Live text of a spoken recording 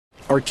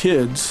Our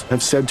kids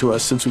have said to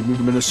us since we moved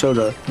to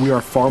Minnesota, we are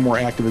far more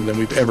active than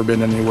we've ever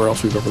been anywhere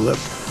else we've ever lived.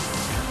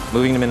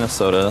 Moving to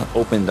Minnesota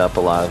opened up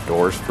a lot of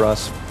doors for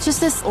us.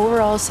 Just this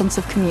overall sense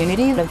of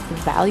community, the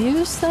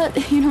values that,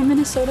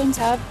 Minnesotans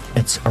have.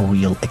 It's a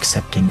real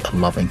accepting,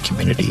 loving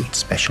community,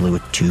 especially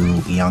with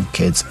 2 young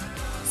kids.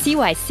 See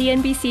why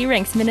CNBC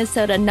ranks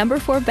Minnesota number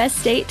 4 best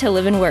state to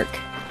live and work.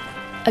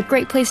 A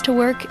great place to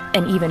work,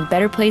 an even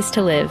better place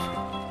to live.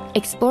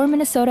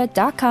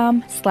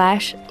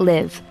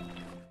 ExploreMinnesota.com/live.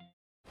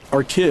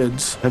 Our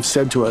kids have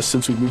said to us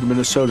since we moved to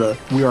Minnesota,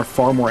 we are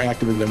far more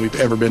active than we've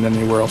ever been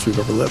anywhere else we've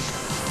ever lived.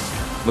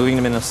 Moving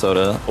to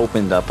Minnesota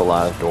opened up a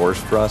lot of doors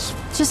for us.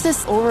 Just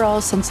this overall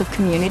sense of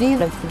community,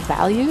 the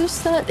values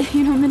that,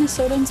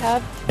 Minnesotans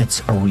have.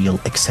 It's a real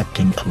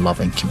accepting,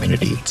 loving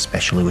community,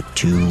 especially with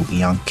 2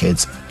 young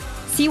kids.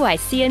 See why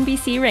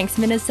CNBC ranks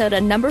Minnesota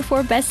number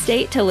 4 best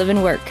state to live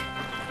and work.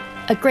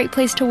 A great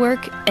place to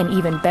work, an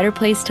even better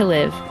place to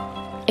live.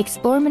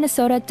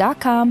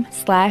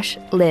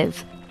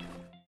 ExploreMinnesota.com/live.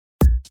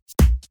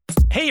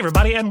 Hey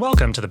everybody, and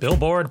welcome to the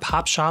Billboard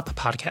Pop Shop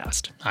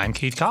Podcast. I'm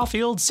Keith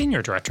Caulfield,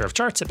 Senior Director of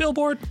Charts at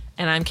Billboard.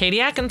 And I'm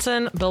Katie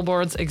Atkinson,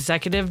 Billboard's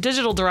Executive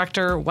Digital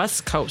Director,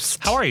 West Coast.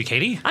 How are you,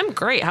 Katie? I'm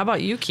great. How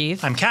about you,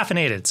 Keith? I'm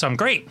caffeinated, so I'm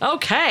great.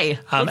 Okay.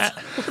 Let's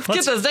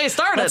get this day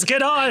started. Let's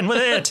get on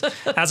with it.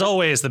 As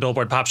always, the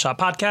Billboard Pop Shop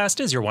Podcast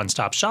is your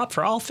one-stop shop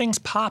for all things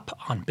pop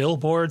on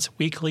Billboard's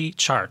weekly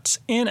charts.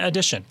 In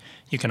addition,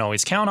 you can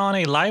always count on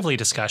a lively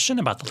discussion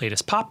about the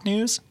latest pop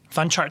news,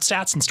 fun chart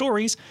stats and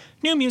stories,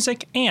 new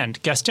music, and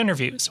guest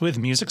interviews with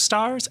music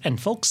stars and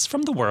folks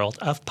from the world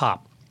of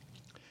pop.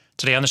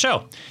 Today on the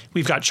show,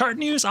 we've got chart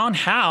news on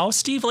how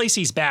Steve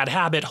Lacy's Bad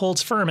Habit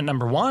holds firm at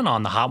number 1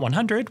 on the Hot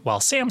 100,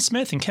 while Sam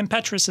Smith and Kim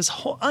Petras'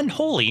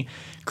 Unholy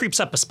creeps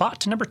up a spot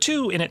to number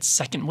 2 in its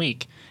second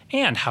week,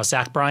 and how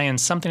Zach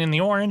Bryan's Something in the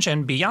Orange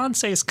and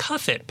Beyonce's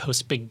Cuff It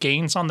post big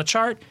gains on the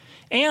chart,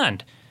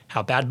 and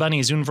how Bad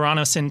Bunny's Un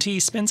Verano Sin Ti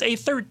spends a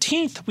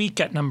 13th week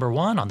at number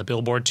 1 on the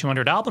Billboard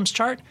 200 Albums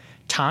chart,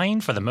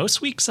 tying for the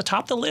most weeks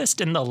atop the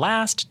list in the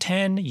last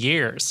 10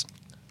 years.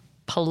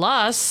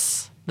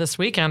 Plus, this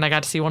weekend I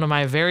got to see one of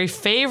my very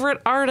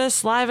favorite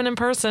artists live and in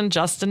person,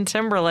 Justin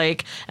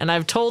Timberlake, and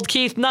I've told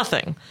Keith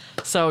nothing.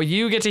 So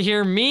you get to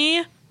hear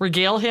me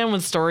regale him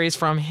with stories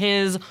from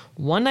his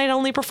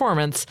one-night-only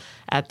performance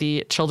at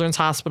the Children's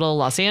Hospital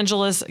Los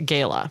Angeles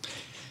Gala.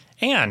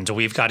 And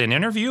we've got an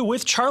interview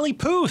with Charlie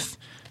Puth.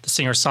 The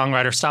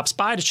singer-songwriter stops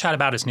by to chat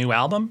about his new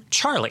album,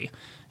 Charlie.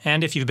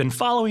 And if you've been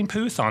following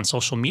Puth on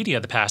social media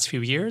the past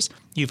few years,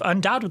 you've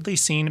undoubtedly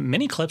seen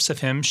many clips of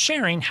him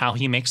sharing how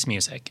he makes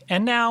music.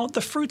 And now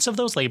the fruits of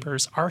those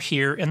labors are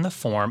here in the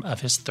form of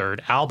his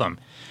third album.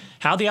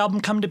 How the album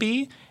come to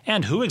be,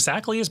 and who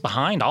exactly is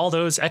behind all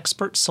those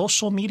expert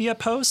social media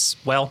posts,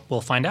 well,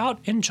 we'll find out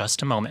in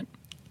just a moment.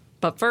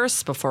 But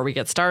first, before we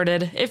get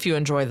started, if you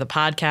enjoy the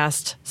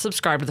podcast,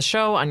 subscribe to the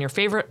show on your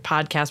favorite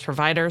podcast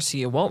provider so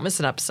you won't miss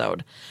an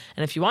episode.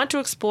 And if you want to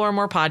explore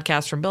more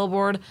podcasts from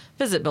Billboard,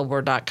 visit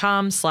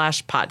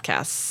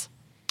billboard.com/podcasts.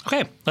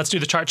 Okay, let's do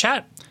the chart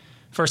chat.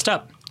 First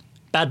up,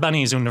 Bad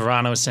Bunny's Un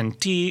Verano Sin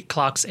Ti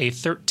clocks a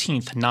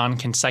 13th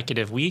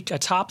non-consecutive week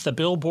atop the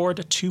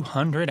Billboard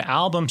 200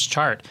 Albums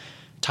chart,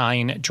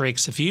 tying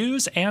Drake's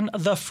Views and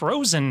the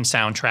Frozen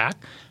soundtrack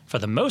for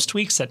the most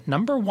weeks at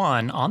number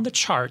 1 on the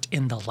chart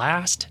in the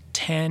last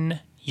 10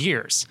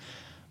 years.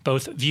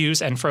 Both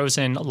Views and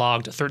Frozen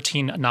logged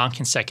 13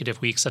 non-consecutive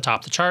weeks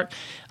atop the chart.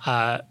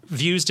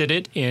 Views did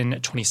it in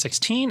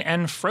 2016,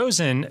 and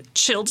Frozen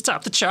chilled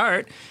atop the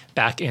chart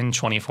back in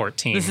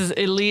 2014. This is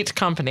elite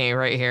company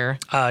right here.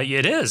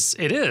 It is.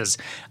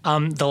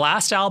 The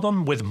last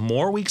album with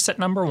more weeks at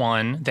number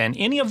 1 than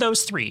any of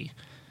those three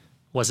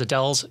was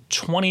Adele's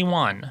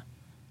 21,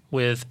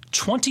 with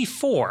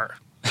 24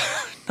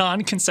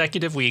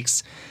 non-consecutive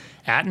weeks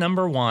at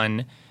number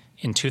 1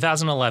 in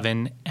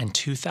 2011 and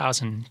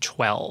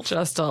 2012.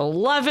 Just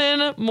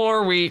 11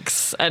 more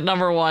weeks at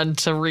number 1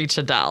 to reach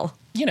Adele.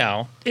 You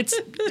know, it's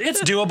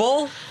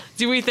doable.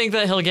 Do we think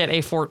that he'll get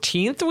a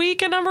 14th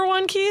week at number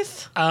 1,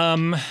 Keith?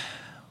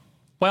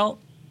 Well,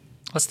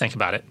 let's think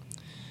about it.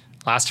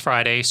 Last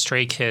Friday,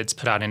 Stray Kids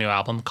put out a new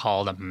album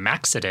called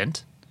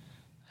Maxident.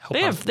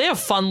 They have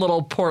fun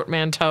little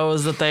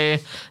portmanteaus that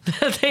they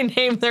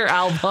name their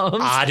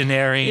albums.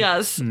 Ordinary.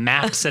 Yes.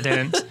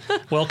 Maxident.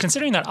 Well,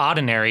 considering that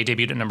Ordinary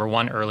debuted at number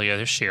 1 earlier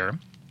this year,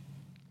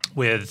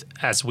 with,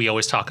 as we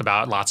always talk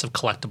about, lots of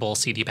collectible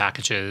CD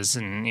packages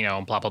and,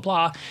 blah, blah,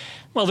 blah.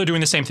 Well, they're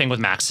doing the same thing with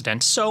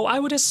Maxident. So I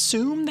would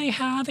assume they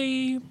have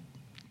a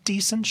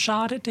decent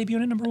shot at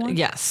debuting at number 1.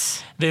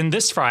 Yes. Then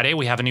this Friday,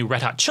 we have a new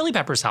Red Hot Chili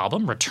Peppers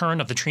album, Return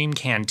of the Dream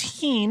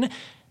Canteen.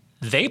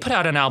 They put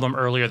out an album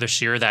earlier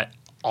this year that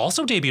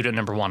also debuted at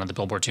number 1 on the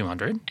Billboard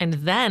 200. And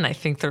then I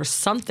think there's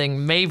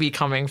something maybe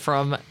coming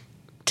from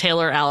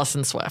Taylor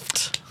Allison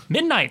Swift.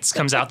 Midnights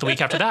comes out the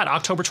week after that,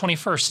 October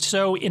 21st.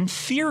 So in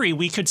theory,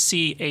 we could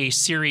see a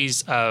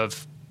series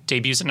of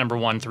debuts at number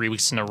 1 3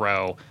 weeks in a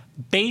row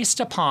based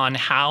upon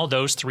how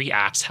those three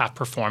acts have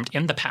performed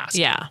in the past.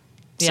 Yeah.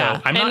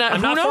 So I'm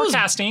not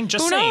forecasting,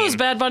 just saying. Who knows?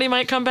 Bad Bunny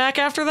might come back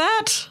after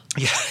that.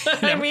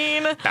 I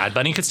mean, Bad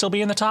Bunny could still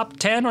be in the top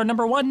 10 or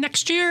number 1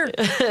 next year.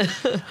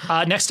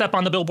 Next up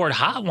on the Billboard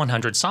Hot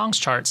 100 Songs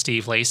chart,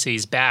 Steve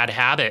Lacy's Bad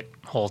Habit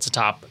holds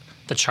atop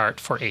the chart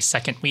for a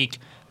second week,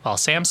 while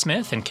Sam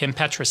Smith and Kim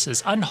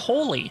Petras'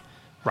 Unholy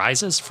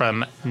rises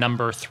from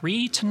number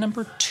 3 to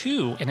number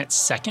 2 in its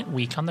second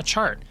week on the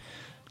chart.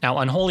 Now,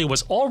 Unholy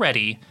was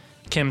already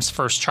Kim's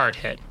first chart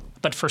hit,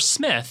 but for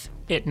Smith,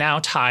 it now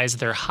ties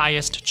their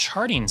highest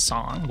charting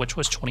song, which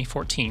was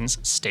 2014's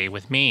Stay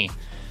With Me.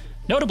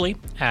 Notably,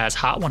 as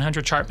Hot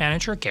 100 chart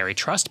manager Gary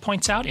Trust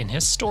points out in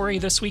his story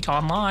this week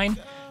online,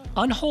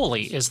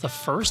 Unholy is the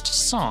first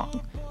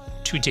song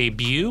to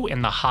debut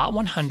in the Hot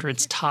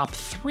 100's top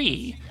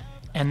 3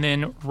 and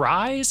then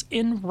rise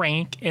in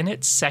rank in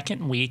its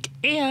second week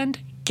and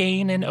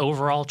gain in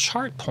overall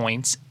chart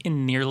points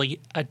in nearly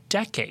a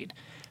decade,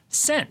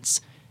 since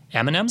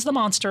Eminem's The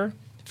Monster,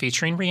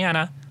 featuring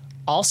Rihanna,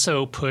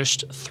 also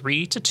pushed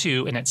 3 to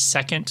 2 in its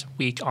second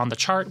week on the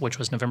chart, which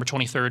was November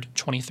 23rd,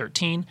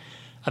 2013,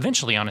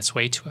 eventually on its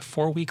way to a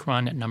 4-week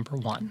run at number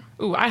 1.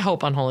 ooh, I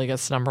hope Unholy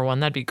gets to number 1.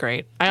 That'd be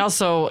great. I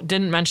also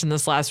didn't mention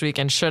this last week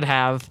and should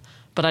have,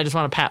 but I just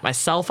want to pat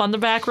myself on the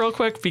back real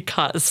quick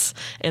because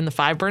in the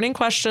 5 burning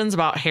questions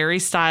about Harry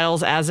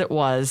Styles as it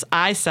was,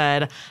 I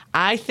said,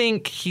 I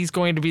think he's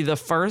going to be the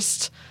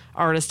first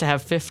artist to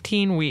have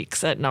 15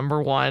 weeks at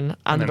number 1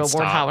 on the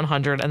Billboard Hot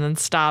 100 and then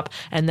stop,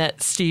 and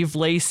that Steve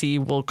Lacy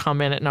will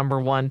come in at number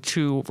 1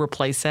 to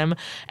replace him.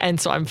 And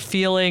so I'm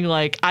feeling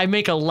like I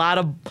make a lot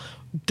of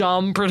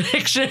dumb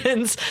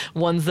predictions,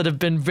 ones that have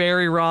been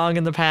very wrong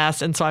in the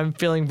past, and so I'm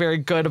feeling very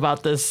good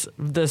about this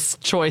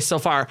choice so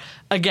far.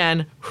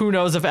 Again, who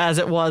knows if As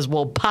It Was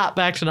will pop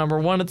back to number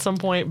 1 at some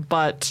point,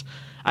 but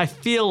I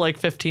feel like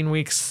 15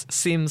 weeks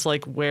seems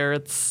like where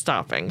it's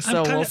stopping,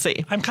 so we'll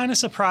see. I'm kind of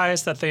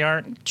surprised that they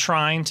aren't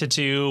trying to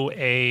do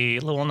a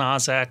Lil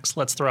Nas X,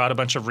 let's throw out a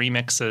bunch of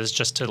remixes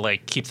just to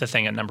like keep the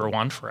thing at number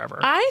 1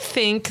 forever. I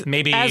think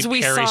Maybe as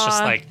we Harry's saw,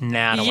 just like,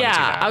 nah, I don't want to do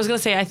yeah, that. I was gonna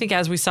say I think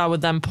as we saw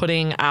with them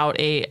putting out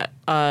a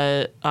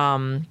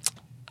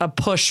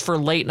push for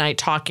late night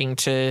talking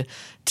to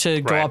go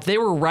Right. up, they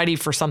were ready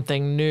for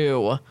something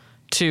new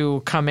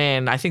to come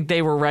in. I think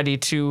they were ready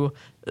to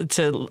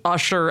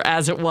usher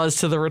As It Was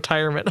to the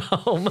retirement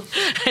home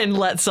and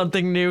let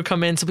something new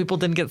come in so people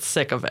didn't get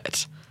sick of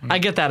it. I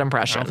get that I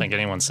impression. don't think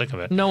anyone's sick of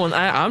it. No one.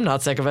 I'm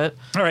not sick of it.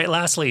 All right,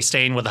 lastly,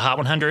 staying with the Hot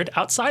 100,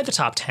 outside the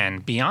top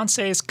 10,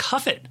 Beyonce's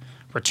Cuff It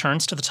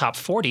returns to the top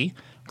 40,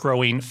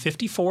 growing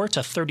 54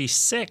 to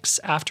 36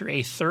 after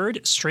a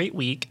third straight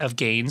week of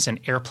gains in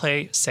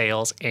airplay,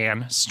 sales,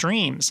 and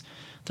streams.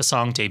 The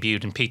song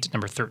debuted and peaked at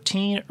number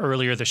 13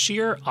 earlier this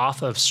year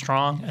off of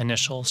strong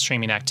initial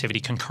streaming activity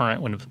concurrent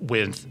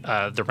with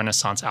the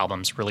Renaissance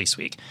album's release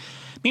week.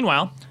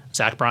 Meanwhile,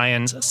 Zach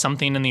Bryan's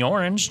Something in the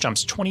Orange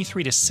jumps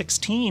 23 to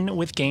 16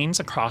 with gains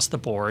across the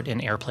board in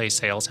airplay,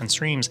 sales, and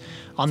streams.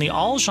 On the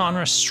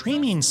all-genre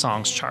streaming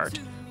songs chart,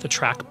 the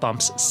track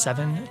bumps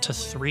 7 to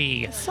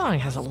 3. This song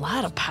has a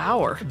lot of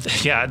power.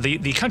 Yeah,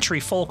 the country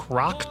folk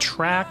rock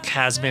track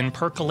has been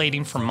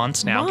percolating for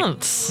months now,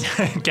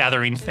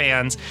 gathering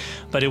fans,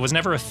 but it was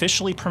never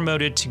officially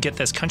promoted to get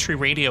this country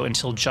radio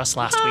until just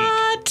last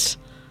week.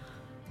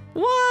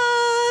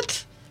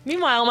 What?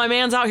 Meanwhile, my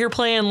man's out here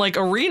playing like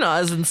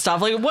arenas and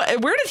stuff. Like,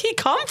 what? Where did he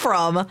come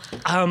from?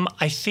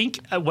 I think,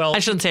 well, I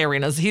shouldn't say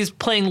arenas. He's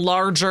playing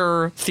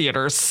larger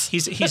theaters.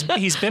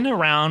 he's been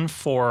around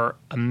for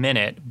a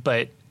minute,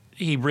 but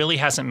he really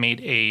hasn't made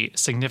a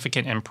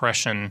significant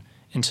impression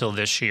until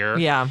this year.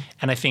 Yeah.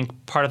 And I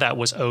think part of that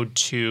was owed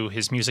to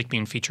his music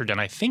being featured in,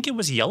 I think it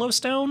was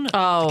Yellowstone,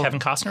 Oh, the Kevin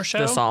Costner show.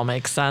 This all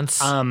makes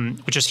sense.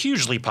 Which is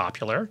hugely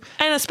popular.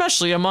 And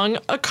especially among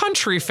a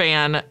country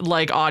fan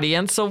like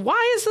audience. So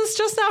why is this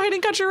just now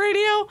hitting country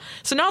radio?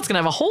 So now it's gonna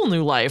have a whole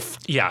new life.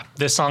 Yeah,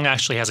 this song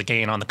actually has a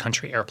gain on the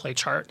country airplay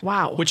chart.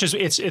 Wow. Which is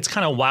it's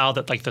kind of wild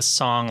that like the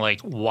song,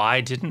 like, why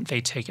didn't they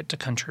take it to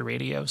country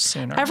radio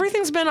sooner?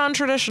 Everything's been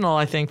untraditional,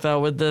 I think, though,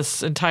 with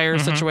this entire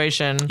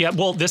situation. Yeah,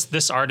 well,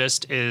 this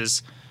artist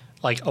is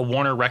like a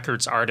Warner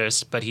Records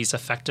artist, but he's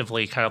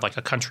effectively kind of like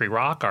a country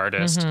rock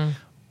artist.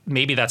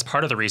 Maybe that's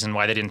part of the reason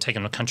why they didn't take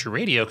him to country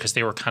radio, because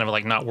they were kind of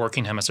like not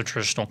working him as a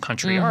traditional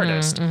country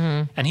artist.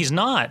 And he's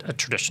not a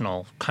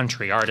traditional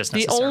country artist The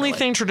necessarily. only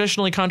thing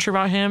traditionally country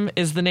about him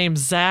is the name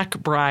Zach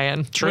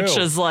Bryan, True. which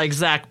is like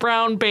Zach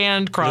Brown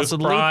Band crossed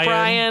Luke with Luke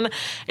Bryan. Bryan.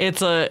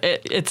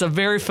 It's a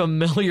very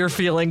familiar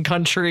feeling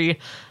country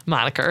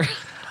moniker.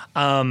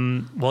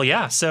 Well,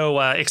 yeah. So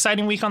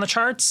exciting week on the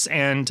charts,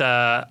 and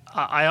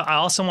I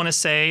also want to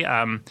say,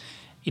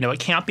 it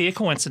can't be a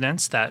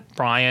coincidence that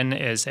Bryan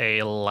is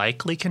a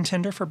likely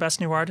contender for Best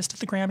New Artist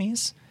at the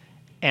Grammys,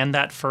 and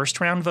that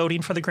first round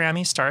voting for the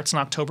Grammys starts on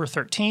October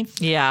 13th.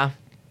 Yeah.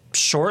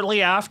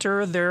 Shortly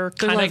after they're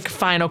kind like, of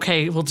fine,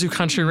 okay, we'll do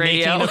country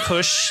radio. making a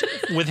push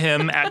with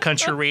him at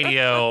country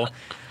radio.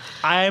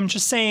 I'm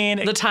just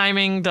saying The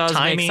timing does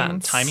make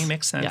sense. Timing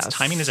makes sense. Yes.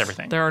 Timing is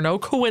everything. There are no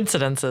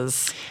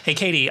coincidences. Hey,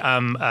 Katie,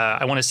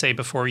 I want to say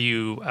before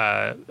you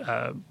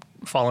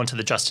fall into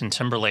the Justin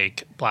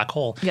Timberlake black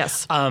hole.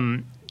 Yes.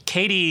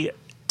 Katie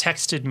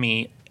texted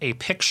me a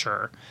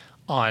picture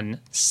on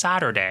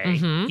Saturday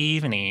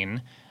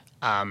evening,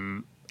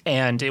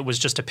 and it was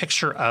just a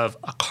picture of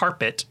a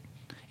carpet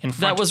in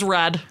front. That was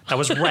red. That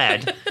was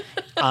red,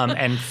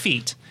 and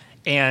feet.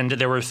 And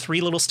there were 3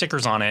 little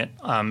stickers on it,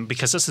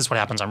 because this is what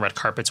happens on red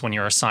carpets. When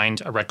you're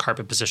assigned a red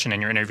carpet position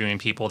and you're interviewing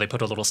people, they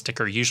put a little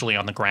sticker usually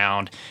on the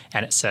ground,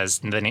 and it says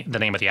the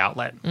name of the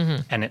outlet.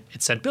 And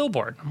it said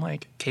Billboard. I'm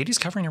like, Katie's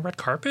covering a red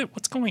carpet?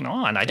 What's going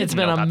on? I didn't It's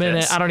been know a about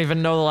minute. this. I don't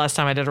even know the last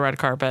time I did a red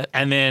carpet.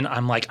 And then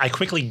I'm like, I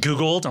quickly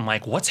Googled. I'm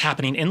like, what's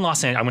happening in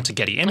Los Angeles? I went to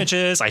Getty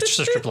Images. I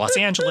searched Los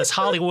Angeles,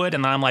 Hollywood.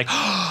 And then I'm like,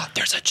 oh,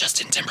 there's a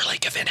Justin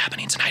Timberlake event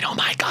happening tonight. Oh,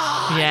 my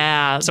God.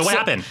 Yeah. So what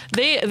happened?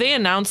 They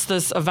announced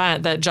this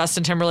event that Justin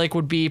Timberlake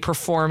would be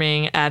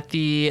performing at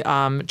the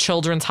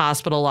Children's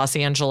Hospital Los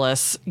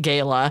Angeles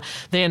gala.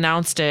 They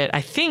announced it,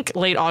 I think,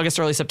 late August,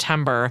 early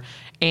September.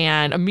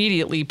 And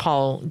immediately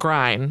Paul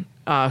Grine,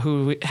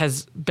 who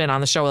has been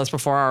on the show with us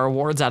before, our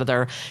awards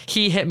editor,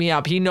 he hit me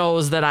up. He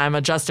knows that I'm a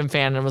Justin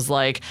fan and was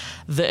like,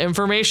 the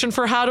information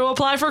for how to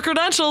apply for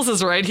credentials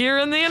is right here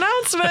in the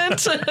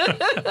announcement.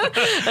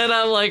 And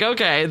I'm like,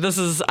 okay,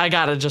 I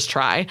gotta just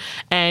try.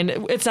 And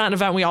it's not an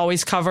event we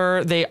always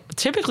cover. They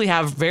typically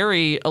have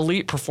very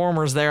elite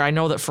performers there. I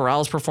know that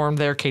Pharrell's performed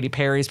there, Katy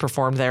Perry's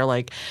performed there,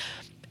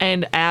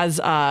 and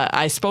as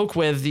I spoke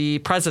with the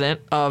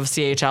president of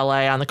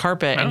CHLA on the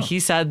carpet, and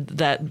he said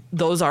that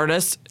those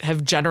artists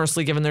have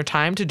generously given their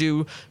time to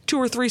do 2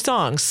 or 3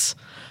 songs.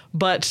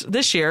 But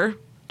this year,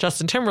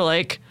 Justin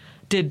Timberlake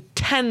did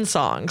 10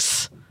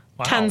 songs.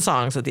 Wow. 10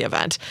 songs at the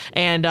event.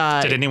 And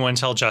did anyone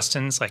tell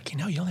Justin's like,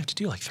 you only have to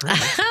do like 3?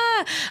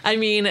 I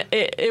mean,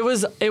 it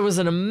was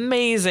an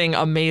amazing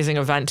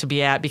event to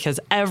be at, because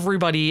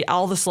everybody,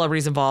 all the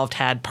celebrities involved,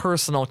 had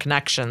personal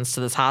connections to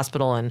this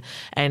hospital,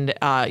 and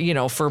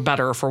for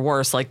better or for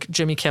worse. Like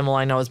Jimmy Kimmel,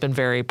 I know, has been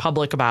very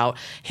public about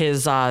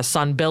his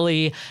son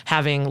Billy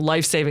having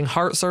life-saving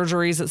heart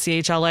surgeries at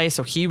CHLA,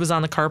 so he was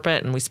on the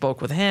carpet and we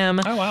spoke with him.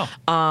 Oh,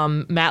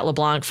 wow. Matt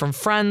LeBlanc from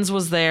Friends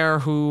was there,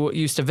 who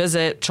used to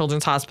visit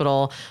Children's Hospital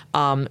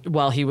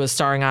while he was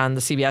starring on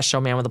the CBS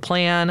show Man with a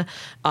Plan.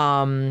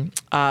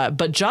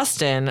 But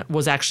Justin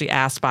was actually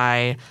asked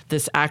by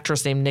this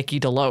actress named Nikki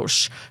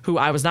DeLoche, who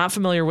I was not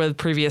familiar with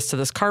previous to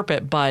this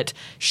carpet, but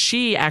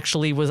she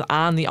actually was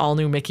on the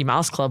all-new Mickey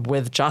Mouse Club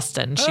with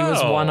Justin. She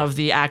was one of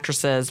the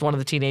actresses, one of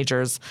the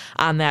teenagers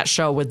on that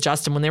show with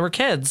Justin when they were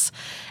kids.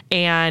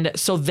 And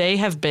so they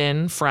have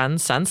been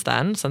friends since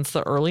then, since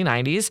the early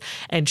 90s.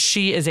 And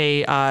she is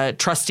a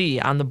trustee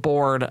on the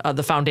board,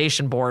 the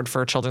foundation board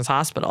for Children's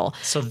Hospital.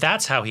 So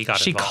that's how he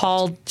got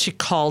involved. She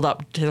called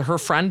up to her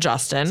friend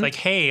Justin. It's like,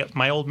 hey,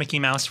 my old Mickey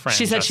Mouse friend.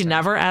 She said Justin. she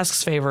never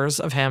asks favors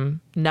of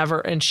him, never.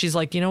 And she's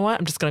like, you know what?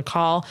 I'm just going to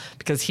call,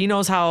 because he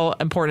knows how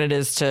important it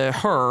is to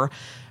her.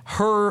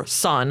 Her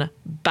son,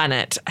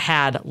 Bennett,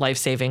 had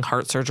life-saving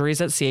heart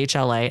surgeries at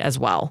CHLA as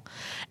well.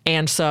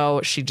 And so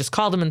she just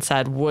called him and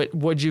said,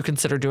 would you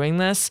consider doing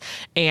this?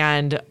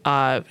 And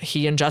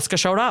he and Jessica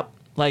showed up.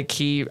 Like,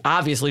 he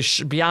obviously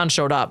beyond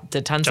showed up,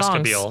 did 10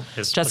 songs.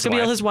 Jessica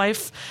Biel, his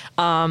wife.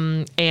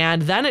 And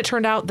then it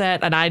turned out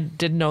that, and I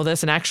didn't know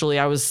this, and actually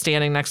I was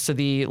standing next to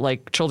the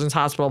Children's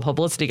Hospital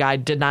publicity guy,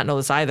 did not know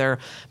this either,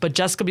 but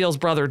Jessica Biel's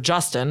brother,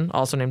 Justin,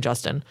 also named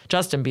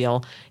Justin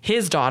Biel,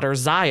 his daughter,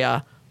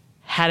 Zaya,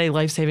 had a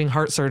life-saving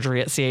heart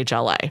surgery at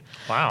CHLA.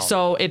 Wow.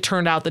 So it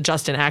turned out that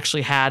Justin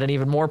actually had an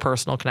even more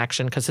personal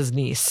connection, because his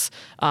niece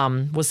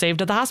was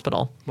saved at the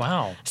hospital.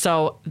 Wow.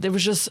 So it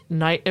was just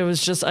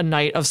a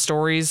night of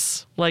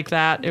stories like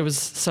that. It was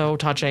so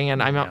touching.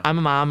 And I'm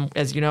a mom,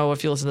 as you know,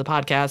 if you listen to the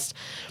podcast.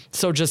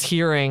 So just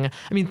hearing,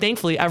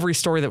 thankfully every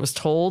story that was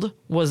told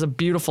was a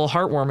beautiful,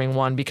 heartwarming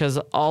one, because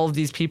all of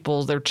these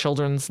people, their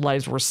children's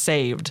lives were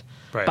saved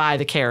by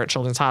the care at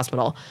Children's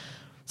Hospital.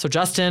 So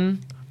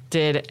Justin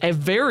did a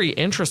very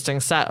interesting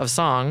set of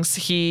songs.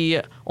 He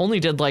only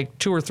did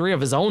 2 or 3 of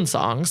his own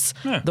songs.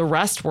 Yeah. The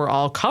rest were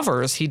all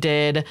covers. He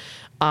did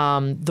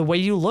The Way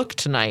You Look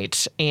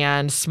Tonight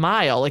and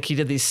Smile. He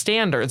did these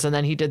standards, and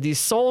then he did these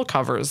soul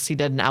covers. He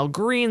did an Al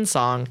Green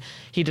song.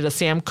 He did a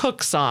Sam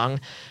Cooke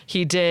song.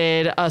 He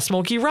did a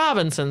Smokey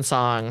Robinson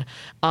song.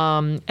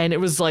 And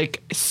it was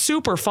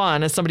super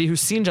fun, as somebody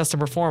who's seen Justin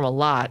perform a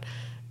lot,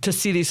 to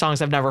see these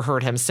songs I've never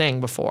heard him sing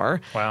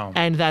before. Wow.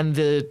 And then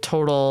the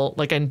total,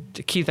 and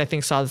Keith, I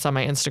think, saw this on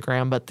my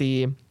Instagram, but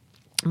the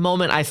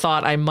moment I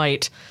thought I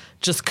might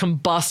just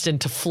combust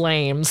into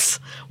flames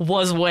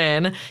was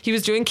when he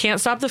was doing Can't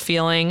Stop the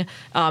Feeling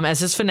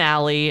as his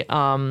finale.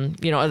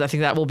 I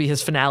think that will be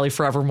his finale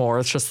forevermore.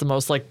 It's just the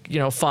most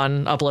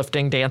fun,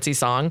 uplifting, dancey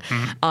song.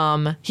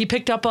 Mm-hmm. He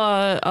picked up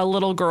a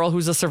little girl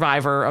who's a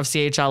survivor of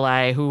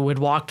CHLA who had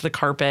walked the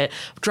carpet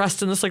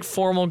dressed in this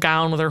formal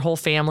gown with her whole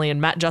family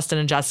and met Justin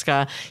and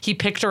Jessica. He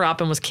picked her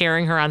up and was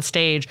carrying her on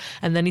stage.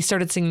 And then he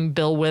started singing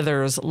Bill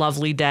Withers'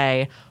 Lovely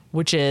Day,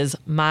 which is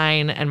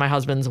mine and my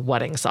husband's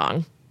wedding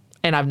song.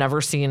 And I've never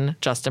seen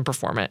Justin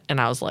perform it.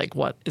 And I was like,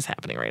 what is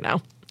happening right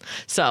now?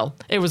 So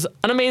it was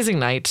an amazing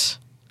night.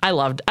 I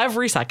loved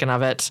every second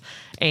of it.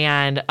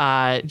 And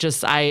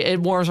it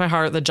warms my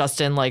heart that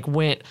Justin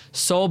went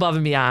so above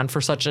and beyond for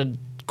such a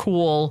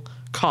cool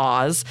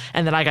cause,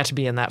 and then I got to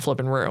be in that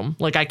flipping room.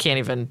 Like, I can't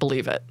even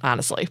believe it,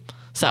 honestly.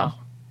 So,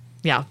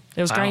 yeah,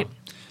 it was great.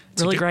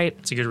 Really great.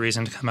 It's a good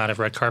reason to come out of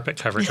red carpet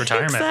coverage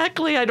retirement.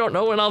 Exactly. I don't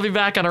know when I'll be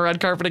back on a red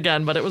carpet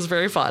again, but it was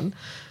very fun.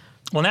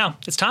 Well, now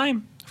it's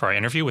time for our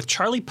interview with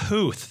Charlie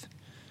Puth.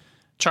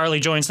 Charlie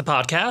joins the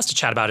podcast to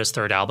chat about his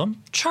third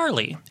album,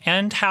 Charlie,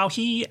 and how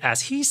he,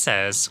 as he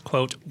says,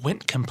 quote,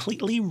 went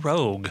completely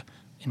rogue,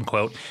 end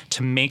quote,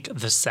 to make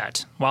the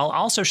set, while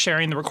also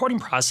sharing the recording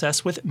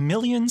process with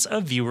millions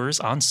of viewers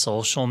on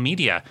social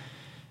media.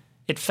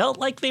 It felt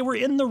like they were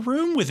in the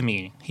room with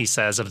me, he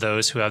says of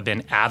those who have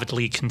been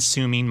avidly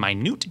consuming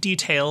minute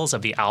details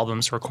of the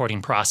album's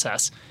recording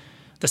process.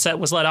 The set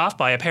was led off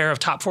by a pair of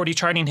top 40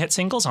 charting hit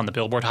singles on the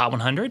Billboard Hot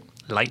 100,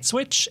 Light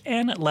Switch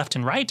and Left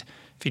and Right,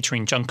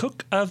 featuring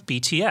Jungkook of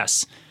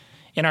BTS.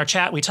 In our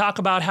chat, we talk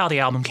about how the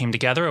album came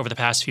together over the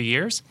past few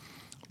years,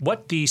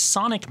 what the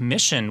sonic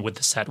mission with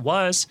the set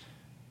was,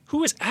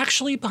 who is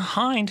actually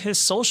behind his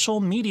social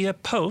media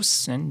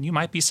posts, and you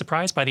might be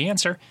surprised by the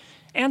answer,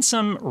 and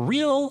some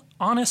real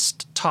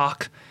honest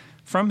talk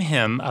from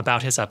him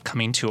about his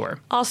upcoming tour.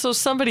 Also,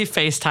 somebody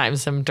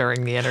FaceTimes him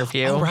during the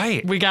interview. Oh,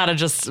 right. We got to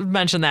just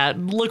mention that.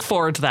 Look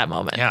forward to that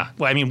moment. Yeah.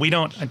 Well, I mean, we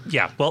don't...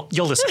 well,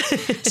 you'll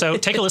listen. So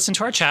take a listen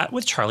to our chat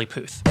with Charlie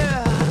Puth.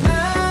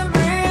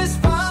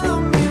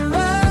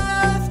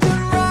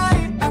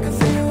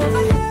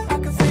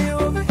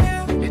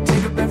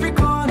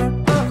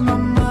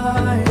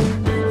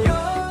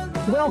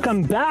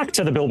 Welcome back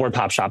to the Billboard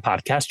Pop Shop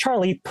podcast.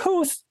 Charlie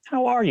Puth,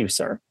 how are you,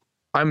 sir?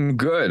 I'm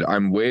good.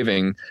 I'm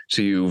waving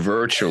to you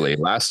virtually.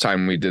 Last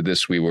time we did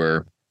this, we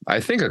were, I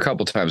think a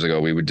couple times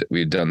ago,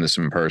 we'd done this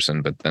in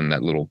person, but then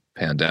that little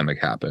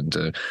pandemic happened.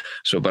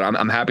 But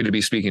I'm happy to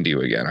be speaking to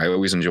you again. I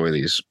always enjoy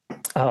these.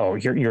 Oh,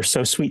 you're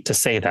so sweet to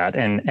say that.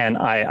 And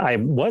I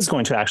was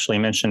going to actually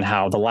mention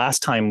how the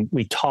last time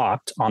we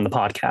talked on the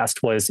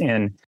podcast was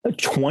in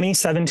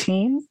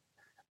 2017.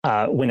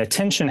 When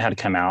Attention had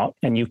come out,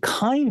 and you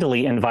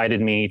kindly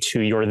invited me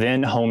to your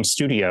then home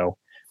studio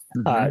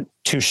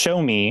to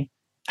show me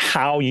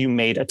how you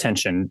made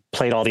Attention,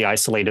 played all the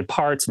isolated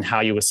parts and how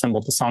you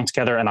assembled the song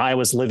together. And I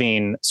was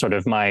living sort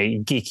of my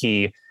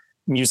geeky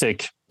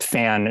music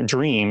fan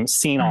dream,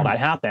 seeing all that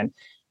happen.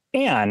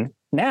 And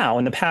now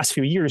in the past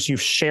few years,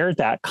 you've shared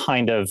that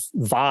kind of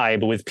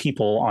vibe with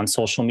people on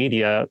social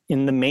media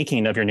in the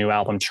making of your new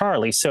album,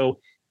 Charlie. So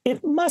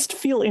it must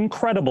feel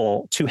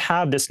incredible to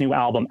have this new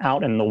album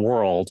out in the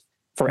world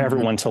for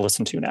everyone to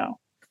listen to now.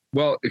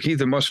 Well, Keith,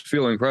 it must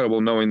feel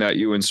incredible knowing that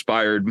you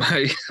inspired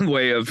my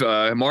way of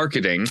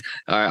marketing.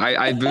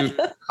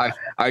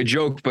 I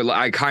joke, but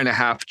I kind of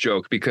half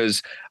joke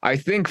because I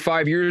think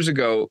 5 years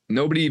ago,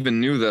 nobody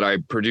even knew that I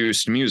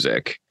produced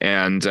music,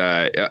 and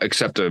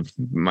except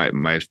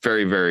my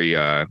very, very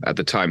at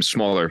the time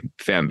smaller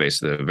fan base,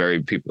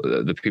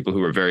 the people who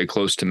were very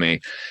close to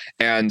me,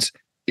 and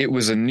it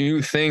was a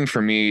new thing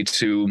for me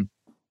to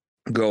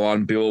go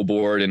on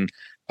Billboard and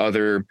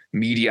other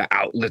media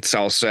outlets,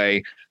 I'll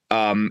say,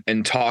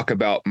 and talk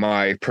about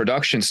my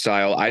production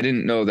style. I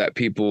didn't know that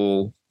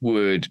people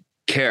would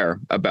care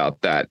about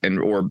that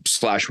or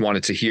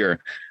wanted to hear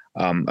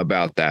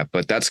about that.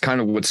 But that's kind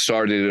of what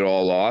started it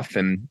all off.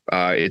 And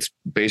it's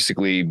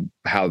basically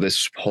how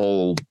this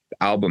whole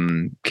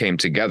album came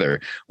together,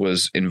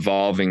 was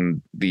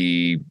involving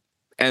the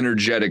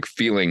energetic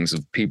feelings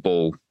of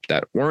people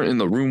that weren't in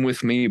the room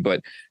with me,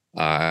 but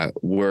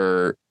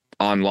were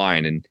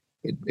online, and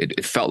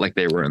it felt like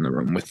they were in the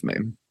room with me.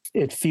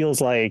 It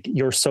feels like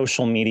your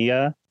social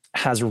media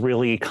has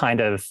really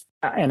kind of,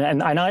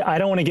 and I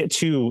don't want to get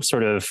too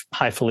sort of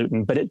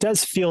highfalutin, but it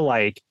does feel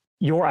like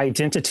your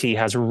identity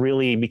has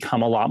really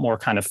become a lot more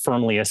kind of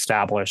firmly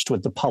established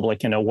with the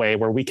public in a way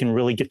where we can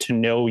really get to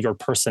know your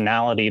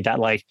personality that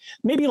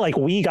maybe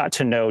we got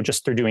to know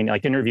just through doing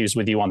interviews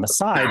with you on the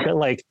side,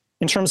 but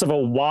in terms of a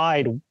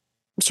wide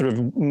sort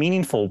of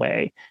meaningful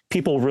way,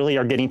 people really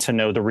are getting to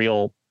know the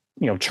real,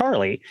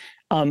 Charlie.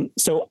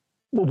 So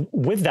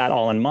with that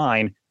all in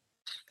mind,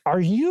 are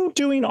you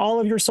doing all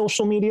of your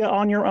social media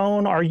on your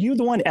own? Are you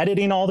the one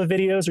editing all the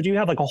videos, or do you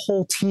have a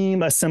whole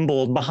team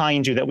assembled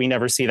behind you that we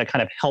never see that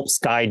kind of helps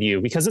guide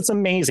you? Because it's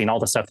amazing, all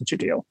the stuff that you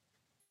do.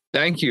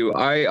 Thank you.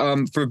 I,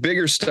 for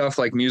bigger stuff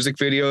like music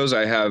videos,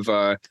 I have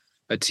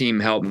a team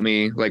help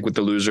me, with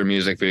the Loser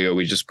music video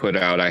we just put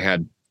out. I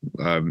had,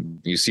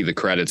 you see the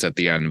credits at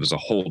the end. It was a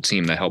whole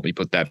team that helped me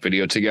put that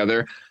video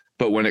together.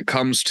 But when it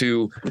comes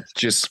to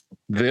just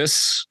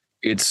this,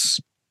 it's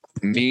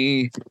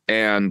me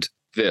and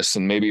this,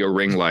 and maybe a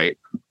ring light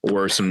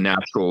or some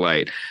natural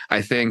light.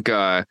 I think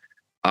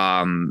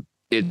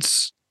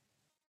it's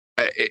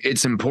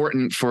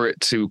important for it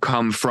to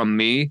come from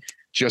me,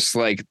 just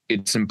like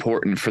it's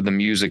important for the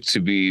music to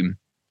be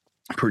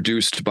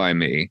produced by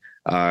me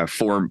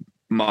for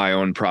my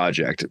own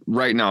project.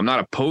 Right now, I'm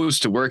not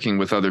opposed to working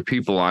with other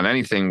people on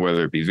anything,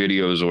 whether it be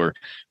videos or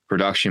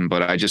production,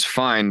 but I just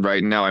find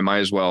right now I might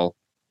as well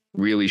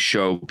really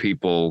show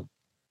people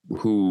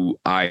who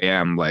I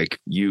am, like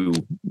you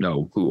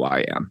know who I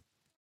am.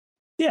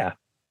 Yeah.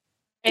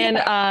 And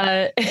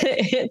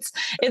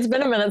it's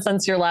been a minute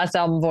since your last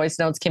album, Voice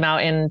Notes, came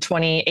out in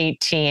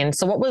 2018.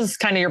 So what was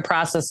kind of your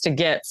process to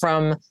get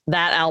from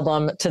that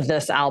album to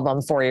this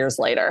album 4 years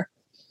later?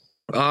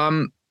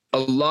 A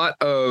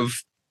lot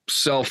of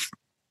self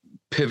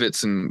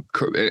pivots and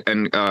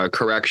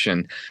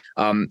correction.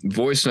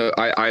 Voice Note,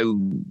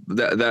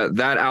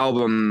 that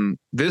album,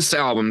 this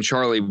album,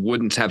 Charlie,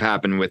 wouldn't have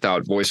happened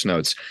without Voice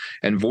Notes.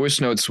 And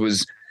Voice Notes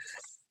was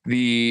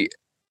it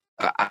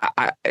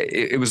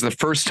was the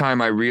first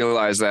time I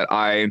realized that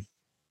I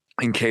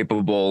am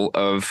capable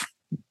of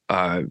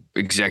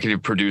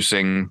executive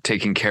producing,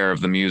 taking care of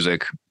the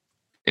music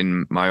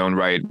in my own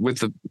right,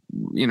 with a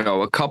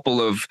couple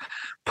of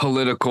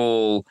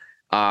political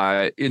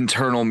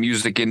internal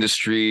music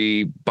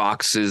industry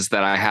boxes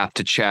that I have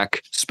to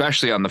check,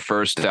 especially on the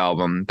first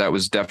album. That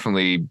was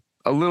definitely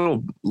a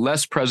little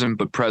less present,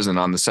 but present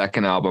on the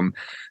second album.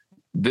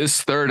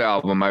 This third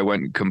album, I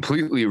went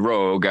completely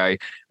rogue. I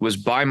was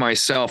by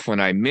myself when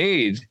I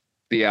made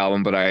the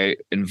album, but I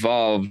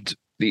involved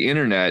the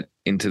internet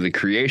into the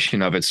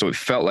creation of it. So it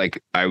felt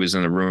like I was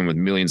in a room with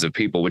millions of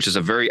people, which is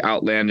a very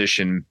outlandish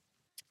and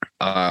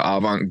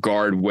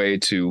avant-garde way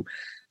to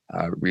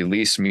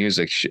release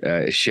music,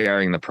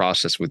 sharing the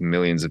process with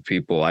millions of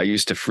people. I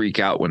used to freak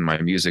out when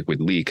my music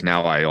would leak.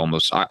 Now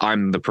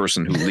I'm the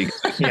person who leaks.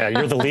 Yeah,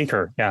 you're the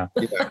leaker. Yeah.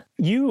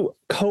 You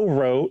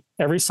co-wrote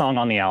every song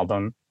on the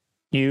album.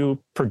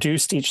 You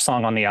produced each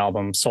song on the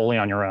album solely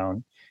on your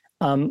own.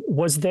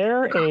 Was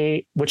there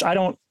I'm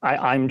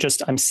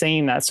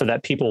saying that so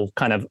that people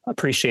kind of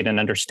appreciate and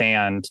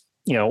understand,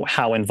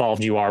 how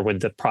involved you are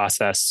with the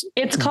process.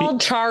 It's called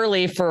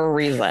Charlie for a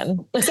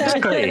reason.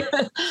 Exactly.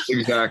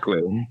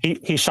 Exactly.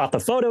 He shot the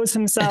photos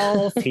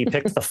himself. He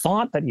picked the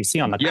font that you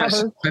see on the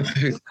cover.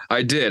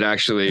 I did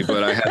actually,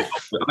 but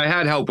I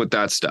had help with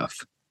that stuff.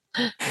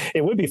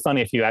 It would be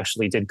funny if you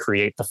actually did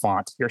create the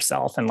font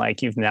yourself and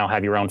you now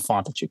have your own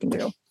font that you can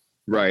do.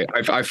 Right.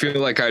 I feel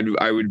like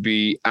I would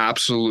be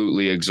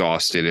absolutely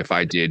exhausted if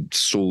I did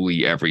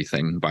solely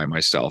everything by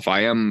myself.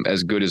 I am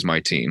as good as my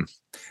team.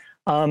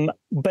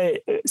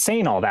 But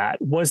saying all that,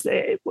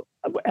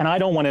 and I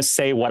don't want to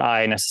say what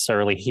I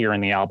necessarily hear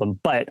in the album,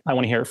 but I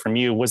want to hear it from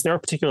you. Was there a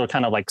particular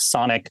kind of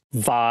sonic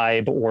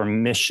vibe or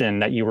mission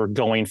that you were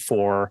going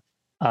for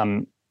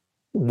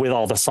with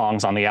all the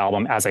songs on the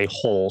album as a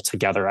whole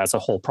together, as a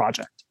whole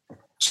project?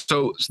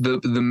 So the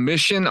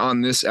mission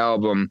on this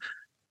album,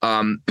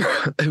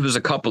 it was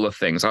a couple of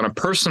things. On a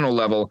personal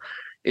level,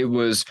 it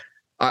was,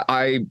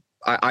 I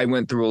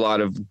went through a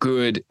lot of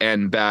good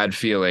and bad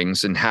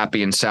feelings and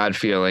happy and sad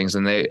feelings,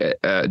 and they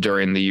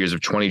during the years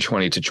of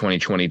 2020 to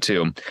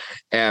 2022,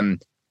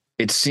 and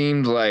it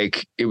seemed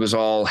like it was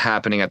all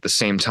happening at the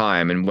same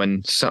time. And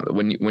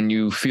when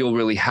you feel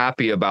really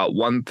happy about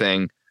one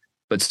thing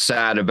but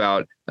sad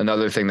about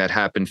another thing that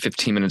happened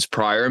 15 minutes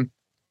prior,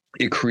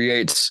 it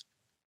creates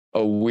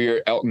a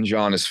weird. Elton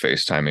John is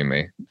FaceTiming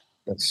me.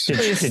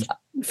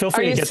 Feel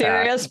free to get that.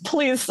 Are you serious?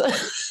 Please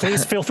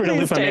feel free to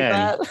loop him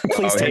in.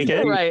 Please take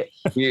it. Right.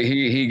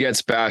 He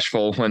gets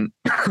bashful when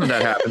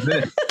that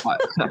happens.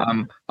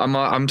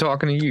 I'm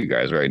talking to you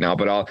guys right now,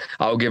 but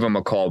I'll give him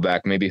a call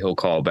back. Maybe he'll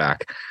call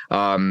back.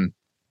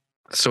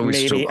 So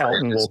maybe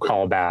Elton will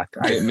call back.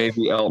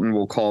 Maybe Elton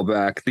will call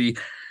back. He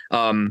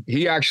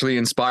actually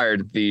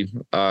inspired the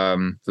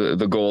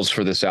goals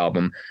for this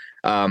album.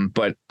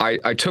 But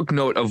I took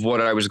note of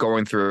what I was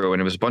going through,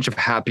 and it was a bunch of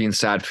happy and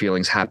sad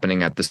feelings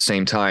happening at the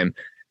same time.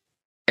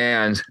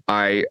 And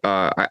I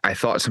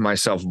thought to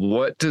myself,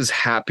 what does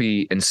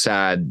happy and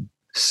sad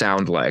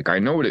sound like? I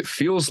know what it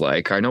feels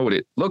like. I know what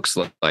it looks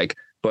like,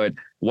 but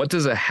what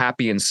does a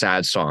happy and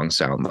sad song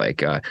sound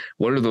like?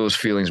 What are those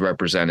feelings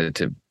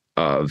representative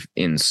of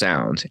in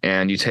sound?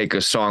 And you take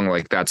a song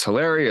like That's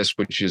Hilarious,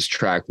 which is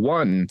track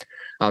 1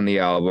 on the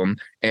album,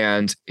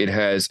 and it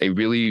has a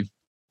really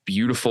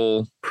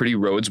beautiful Pretty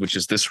Roads, which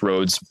is this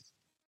Rhodes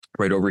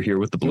right over here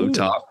with the blue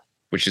top,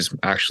 which is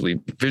actually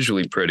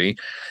visually pretty.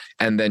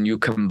 And then you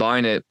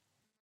combine it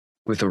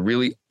with a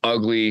really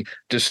ugly,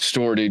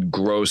 distorted,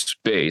 gross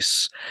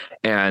bass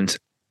and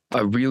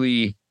a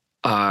really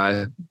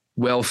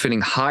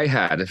well-fitting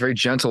hi-hat, a very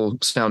gentle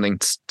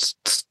sounding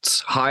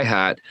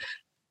hi-hat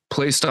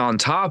placed on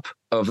top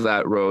of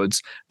that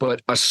Rhodes,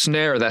 but a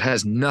snare that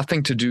has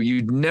nothing to do.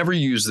 You'd never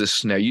use this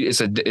snare. It's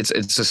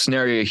a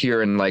snare you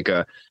hear in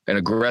an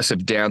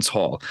aggressive dance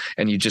hall,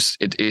 and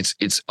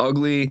it's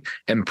ugly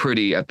and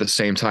pretty at the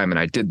same time. And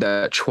I did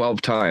that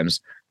 12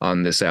 times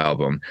on this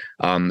album.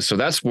 So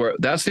that's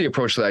the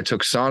approach that I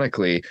took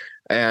sonically,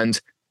 and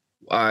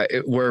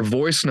where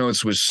Voice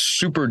Notes was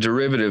super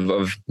derivative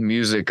of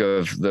music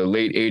of the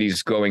late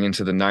 80s going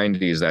into the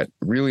 90s, that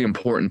really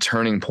important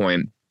turning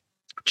point.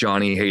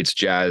 Johnny Hates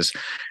Jazz,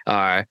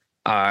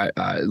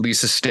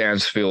 Lisa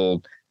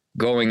Stansfield,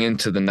 going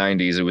into the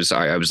 90s.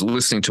 I was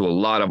listening to a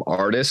lot of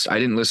artists. I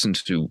didn't listen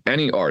to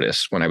any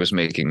artists when I was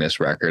making this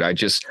record. I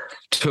just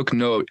took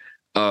note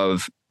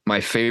of my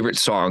favorite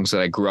songs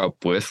that I grew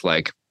up with,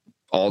 like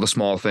All the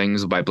Small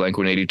Things by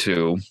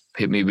Blink-182,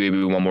 Hit Me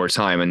Baby One More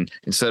Time. And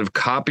instead of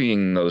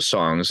copying those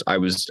songs,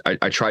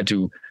 I tried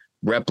to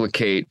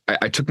replicate.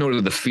 I took note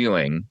of the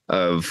feeling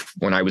of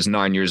when I was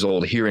 9 years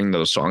old, hearing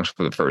those songs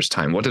for the first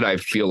time. What did I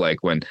feel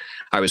like when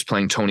I was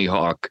playing Tony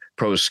Hawk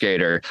Pro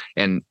Skater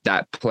and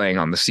that playing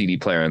on the CD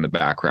player in the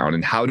background?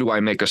 And how do I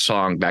make a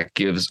song that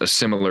gives a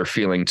similar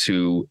feeling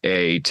to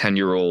a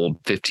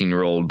 10-year-old,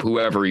 15-year-old,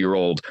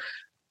 whoever-year-old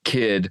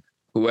kid,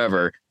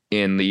 whoever,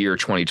 in the year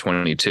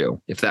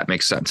 2022, if that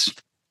makes sense?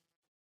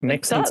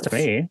 Makes sense to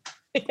me.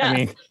 Yeah. I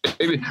mean,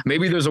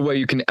 maybe there's a way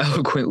you can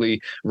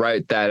eloquently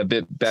write that a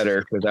bit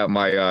better without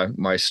my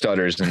my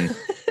stutters and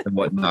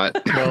whatnot.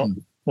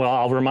 well,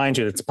 I'll remind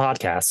you it's a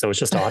podcast, so it's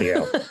just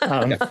audio.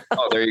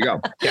 Oh, there you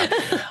go. Yeah.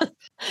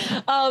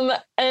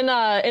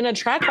 In a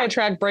track by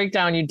track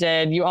breakdown you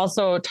did, you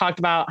also talked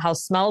about how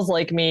Smells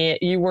Like Me,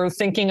 you were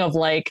thinking of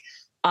like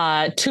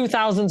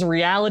 2000s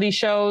reality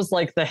shows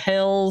like The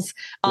Hills.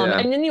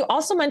 And then you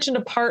also mentioned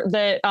a part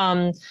that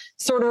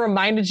sort of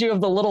reminded you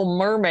of The Little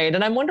Mermaid.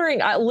 And I'm wondering,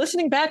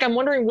 listening back, I'm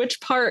wondering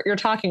which part you're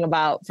talking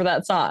about for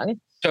that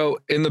song. So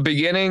in the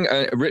beginning,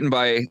 written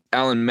by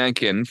Alan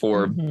Menken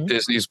for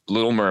Disney's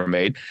Little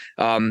Mermaid,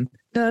 those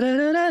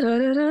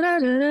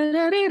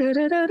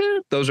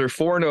are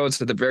four notes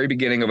at the very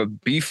beginning of a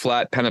B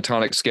flat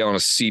pentatonic scale and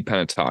a C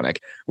pentatonic,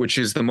 which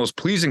is the most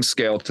pleasing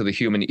scale to the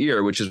human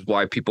ear, which is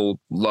why people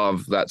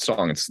love that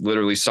song. It's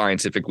literally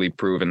scientifically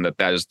proven that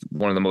that is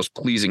one of the most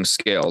pleasing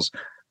scales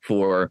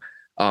for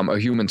a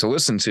human to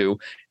listen to.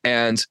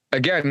 And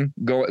again,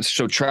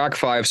 so track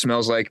 5,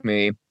 Smells Like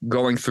Me,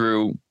 going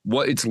through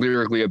what it's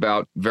lyrically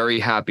about, very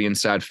happy and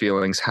sad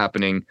feelings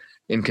happening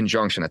in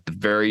conjunction at the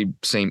very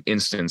same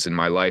instance in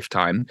my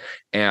lifetime.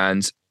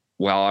 And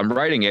while I'm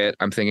writing it,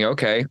 I'm thinking,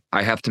 okay,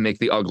 I have to make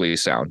the ugly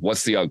sound.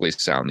 What's the ugly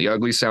sound? The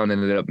ugly sound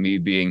ended up me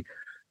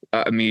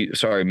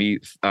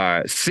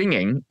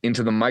singing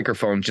into the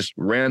microphone, just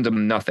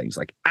random nothings,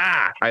 like,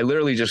 I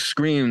literally just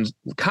screamed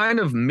kind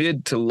of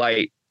mid to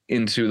light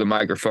into the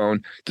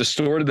microphone,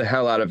 distorted the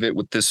hell out of it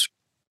with this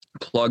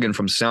plugin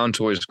from Sound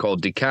Toys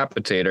called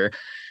Decapitator,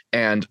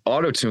 and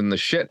auto-tune the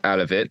shit out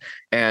of it.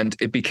 And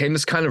it became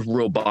this kind of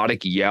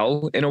robotic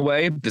yell in a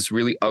way, this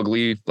really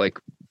ugly, like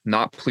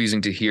not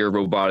pleasing to hear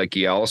robotic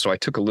yell. So I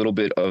took a little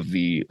bit of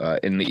the,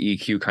 in the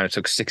EQ, kind of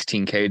took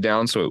 16K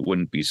down so it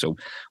wouldn't be so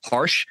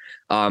harsh.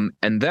 And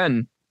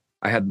then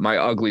I had my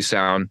ugly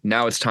sound.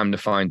 Now it's time to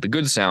find the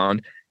good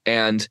sound.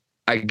 And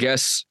I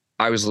guess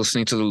I was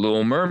listening to The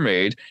Little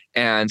Mermaid,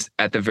 and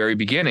at the very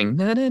beginning,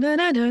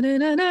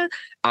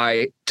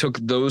 I took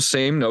those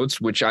same notes,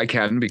 which I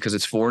can because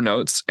it's 4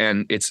 notes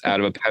and it's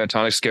out of a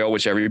pentatonic scale,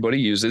 which everybody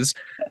uses.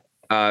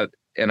 And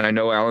I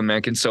know Alan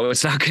Menken, so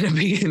it's not going to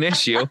be an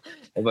issue.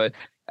 But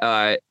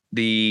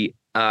the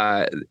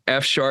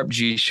F sharp,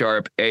 G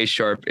sharp, A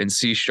sharp, and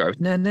C sharp.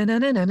 That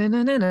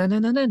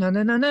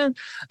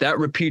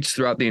repeats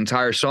throughout the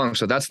entire song.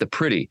 So that's the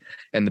pretty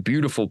and the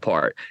beautiful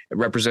part,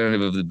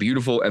 representative of the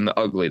beautiful and the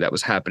ugly that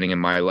was happening in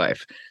my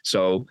life.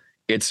 So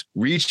it's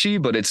reachy,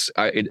 but it's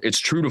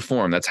true to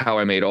form. That's how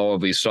I made all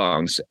of these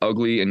songs,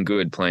 ugly and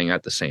good, playing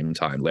at the same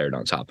time, layered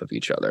on top of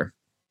each other.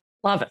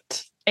 Love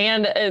it.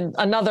 And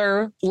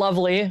another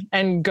lovely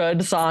and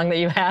good song that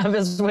you have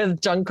is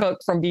with Jungkook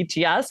from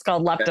BTS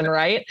called Left and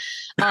Right.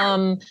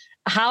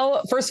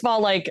 How, first of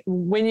all, like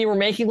when you were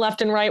making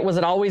Left and Right, was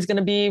it always going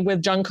to be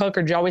with Jungkook,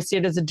 or did you always see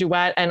it as a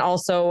duet? And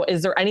also,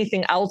 is there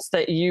anything else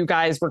that you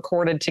guys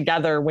recorded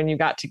together when you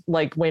got to,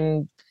 like,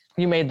 when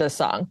you made this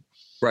song?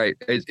 Right.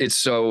 It's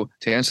so,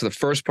 to answer the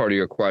first part of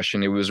your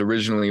question, it was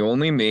originally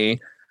only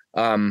me.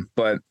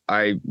 But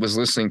I was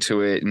listening to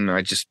it and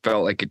I just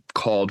felt like it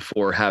called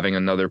for having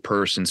another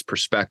person's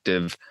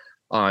perspective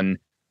on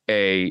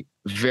a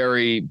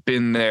very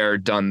been there,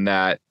 done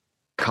that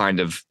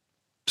kind of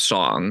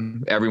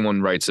song.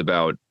 Everyone writes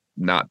about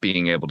not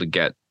being able to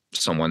get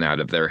someone out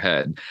of their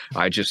head.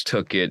 I just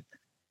took it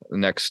the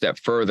next step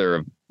further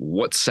of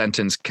what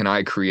sentence can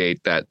I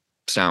create that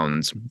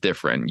sounds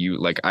different.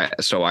 I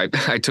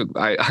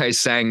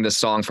sang the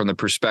song from the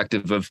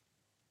perspective of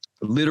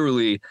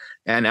literally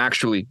and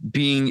actually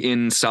being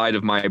inside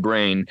of my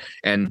brain.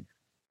 And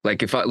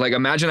like, if I, like,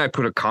 imagine I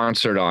put a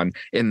concert on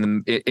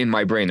in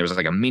my brain, there was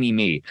like a mini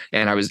me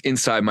and I was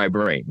inside my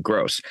brain,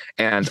 gross.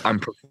 And I'm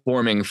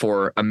performing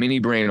for a mini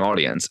brain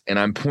audience and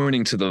I'm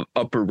pointing to the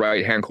upper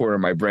right-hand corner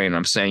of my brain. And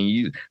I'm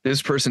saying,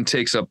 this person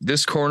takes up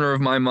this corner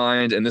of my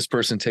mind and this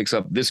person takes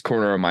up this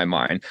corner of my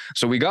mind.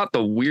 So we got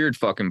the weird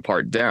fucking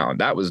part down.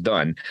 That was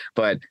done.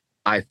 But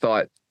I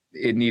thought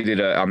it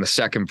needed on the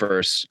second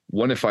verse,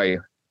 what if I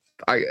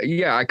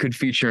could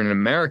feature an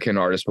American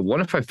artist, but what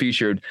if I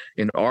featured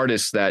an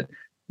artist that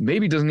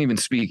maybe doesn't even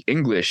speak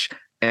English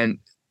and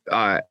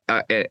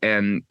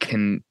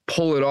can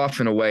pull it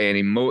off in a way and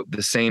emote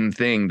the same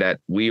thing that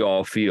we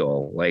all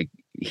feel? Like,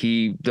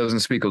 he doesn't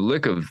speak a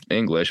lick of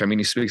English. I mean,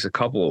 he speaks a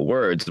couple of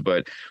words,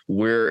 but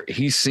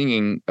he's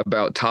singing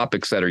about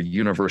topics that are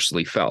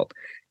universally felt.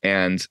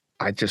 And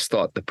I just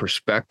thought the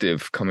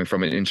perspective coming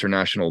from an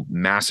international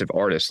massive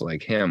artist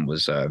like him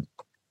was a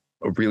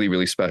really,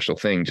 really special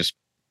thing. Just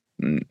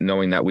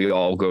knowing that we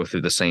all go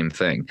through the same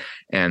thing.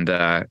 And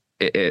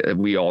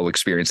we all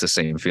experience the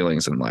same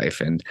feelings in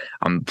life. And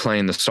I'm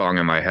playing the song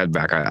in my head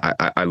back.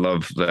 I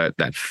love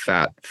that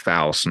fat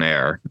foul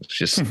snare. It's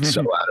just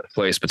so out of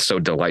place, but so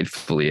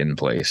delightfully in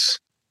place.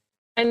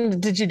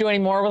 And did you do any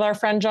more with our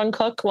friend John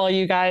Cook while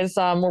you guys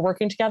were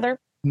working together?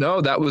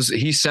 No,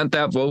 he sent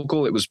that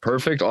vocal. It was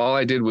perfect. All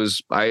I did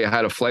was I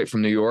had a flight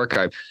from New York.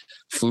 I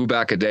flew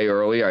back a day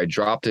early. I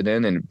dropped it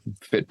in and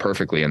fit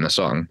perfectly in the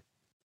song.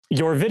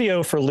 Your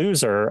video for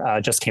Loser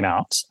just came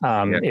out.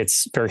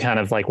 It's very kind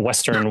of like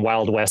Western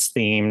Wild West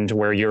themed,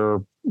 where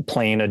you're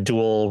playing a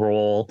dual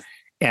role.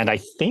 And I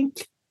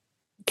think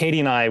Katie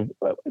and I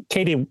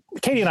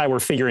were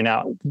figuring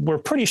out, we're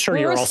pretty sure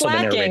you're also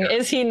the narrator.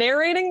 Is he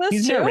narrating this?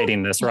 He's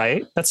narrating this,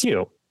 right? That's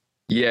you.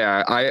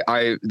 Yeah,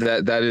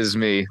 that is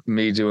me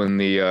doing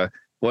the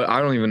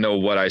I don't even know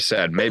what I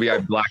said. Maybe I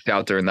blacked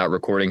out during that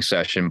recording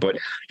session, but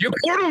you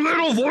put a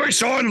little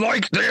voice on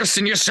like this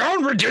and you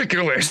sound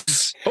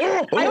ridiculous.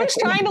 I was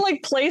trying to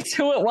like place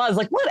who it was,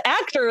 like what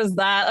actor is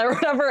that or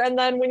whatever. And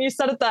then when you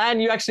said at the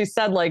end, you actually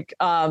said like,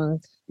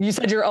 you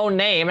said your own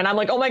name, and I'm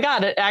like, oh my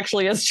God, it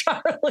actually is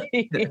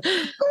Charlie.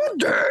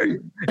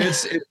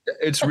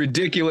 It's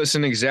ridiculous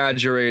and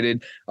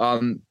exaggerated.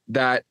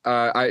 That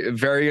I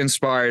very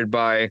inspired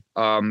by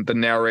the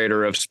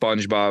narrator of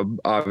SpongeBob.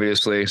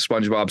 Obviously,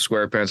 SpongeBob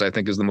SquarePants I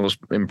think is the most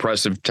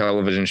impressive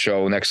television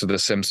show next to The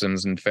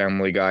Simpsons and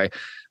Family Guy.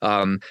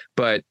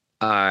 But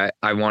I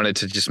wanted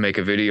to just make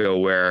a video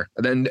where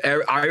then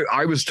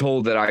I was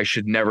told that I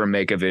should never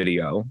make a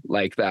video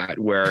like that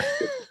where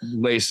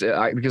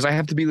because I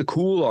have to be the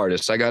cool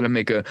artist. I got to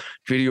make a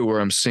video where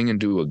I'm singing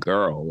to a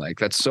girl. Like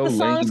that's so the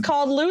song's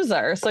called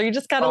Loser. So you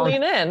just got to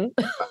lean in.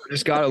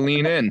 Just got to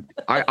lean in.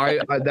 I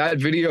that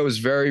video is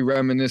very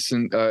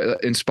reminiscent,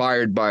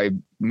 inspired by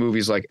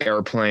movies like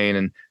Airplane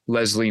and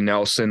Leslie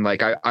Nelson.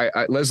 Like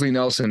Leslie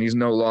Nelson, he's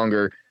no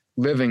longer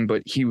living,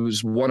 but he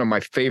was one of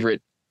my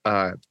favorite,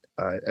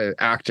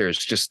 actors.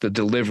 Just the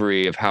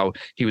delivery of how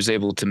he was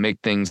able to make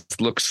things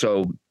look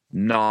so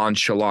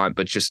nonchalant,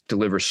 but just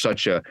deliver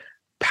such a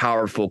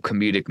powerful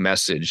comedic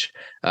message,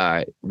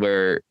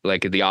 where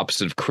like the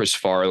opposite of Chris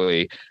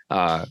Farley,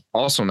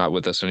 also not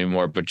with us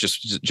anymore, but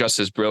just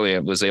as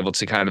brilliant, was able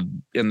to kind of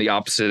in the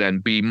opposite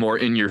end be more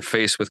in your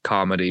face with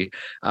comedy.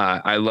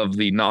 I love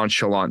the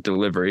nonchalant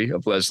delivery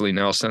of Leslie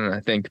Nelson, and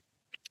I think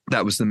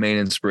that was the main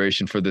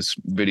inspiration for this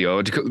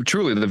video.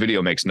 Truly, the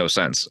video makes no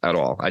sense at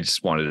all. I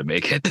just wanted to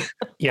make it.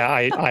 Yeah,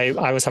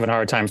 I was having a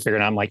hard time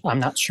figuring out. I'm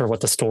not sure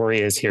what the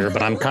story is here,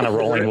 but I'm kind of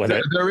rolling with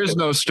it. There is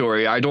no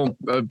story. I don't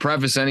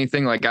preface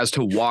anything like as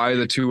to why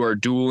the two are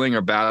dueling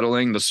or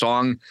battling. The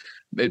song,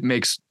 it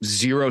makes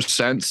zero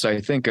sense. I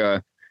think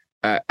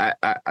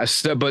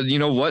but you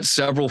know what?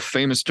 Several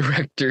famous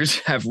directors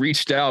have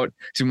reached out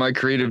to my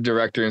creative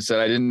director and said,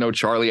 I didn't know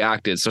Charlie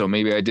acted, so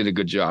maybe I did a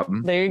good job.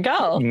 There you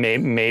go.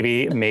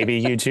 Maybe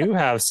you do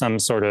have some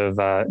sort of,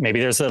 maybe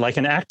there's like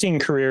an acting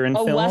career in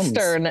films.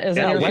 Western is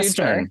in your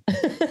future.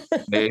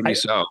 Maybe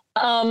so.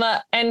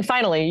 And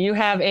finally, you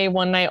have a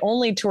one night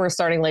only tour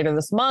starting later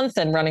this month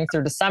and running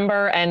through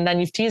December. And then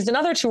you've teased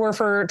another tour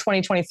for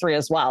 2023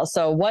 as well.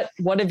 So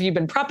what have you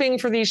been prepping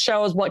for these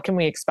shows? What can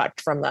we expect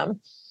from them?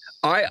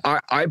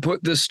 I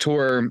put this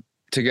tour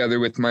together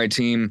with my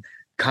team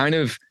kind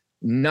of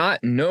not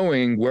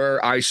knowing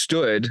where I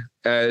stood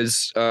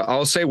as,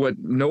 I'll say what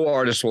no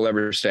artist will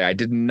ever say. I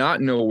did not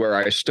know where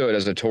I stood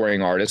as a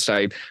touring artist.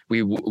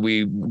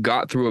 We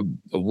got through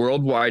a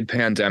worldwide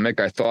pandemic.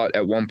 I thought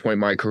at one point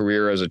my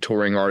career as a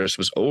touring artist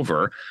was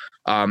over.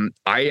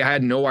 I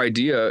had no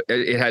idea.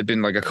 It had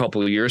been like a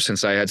couple of years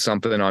since I had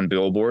something on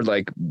Billboard.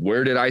 Like,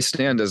 where did I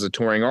stand as a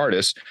touring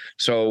artist?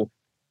 So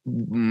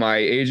my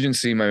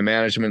agency, my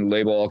management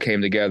label all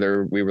came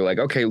together. We were like,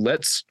 okay,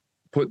 let's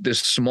put this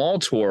small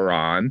tour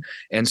on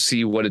and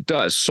see what it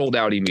does. Sold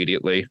out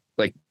immediately,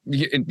 like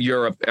in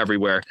Europe,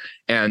 everywhere.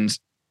 And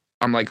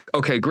I'm like,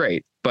 okay,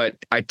 great. But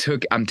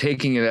I'm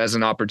taking it as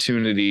an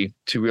opportunity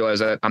to realize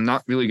that I'm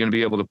not really going to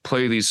be able to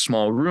play these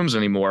small rooms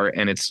anymore.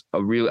 And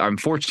I'm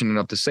fortunate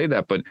enough to say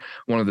that, but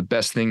one of the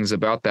best things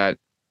about that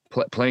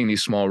playing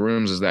these small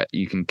rooms is that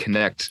you can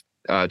connect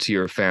to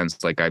your fans.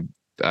 Like I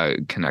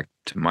connect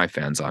to my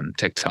fans on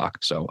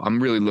TikTok. So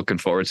I'm really looking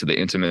forward to the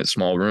intimate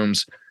small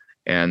rooms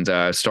and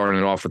starting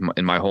it off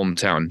in my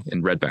hometown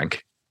in Red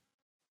Bank.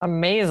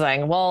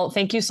 Amazing. Well,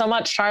 thank you so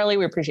much, Charlie.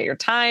 We appreciate your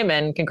time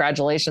and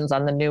congratulations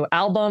on the new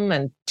album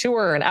and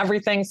tour and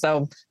everything.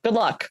 So good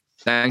luck.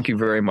 Thank you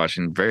very much.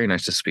 And very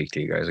nice to speak to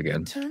you guys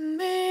again. Turn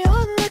me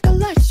on like a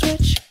light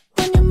switch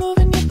when you're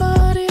moving your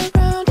body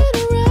around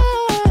and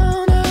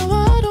around. Now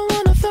I don't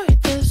want to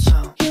fight this.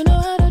 You know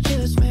how to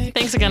just make.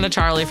 Thanks again to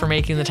Charlie for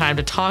making the time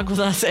to talk with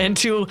us and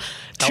to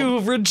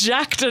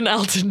reject an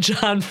Elton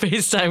John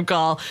FaceTime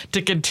call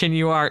to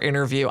continue our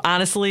interview.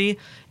 Honestly,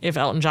 if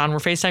Elton John were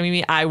FaceTiming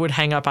me, I would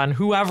hang up on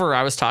whoever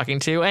I was talking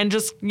to and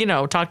just,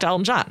 talk to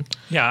Elton John.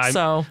 Yeah.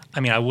 So,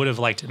 I would have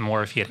liked it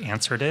more if he had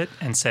answered it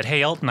and said,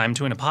 hey, Elton, I'm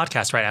doing a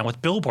podcast right now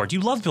with Billboard.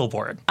 You love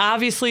Billboard.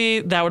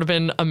 obviously, that would have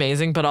been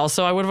amazing, but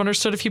also I would have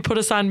understood if he put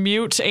us on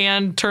mute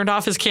and turned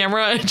off his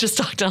camera and just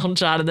talked to Elton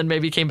John and then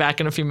maybe came back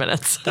in a few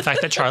minutes. The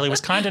fact that Charlie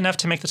was kind enough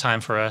to make the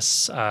time for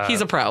us.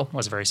 He's a pro.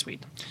 Was very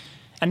sweet.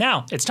 And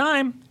now it's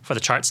time for the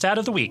chart stat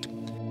of the week.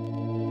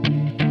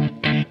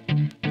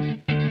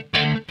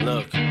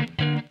 Look,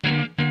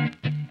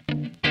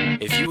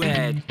 if you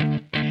had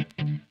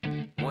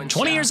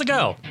 20 years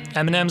ago,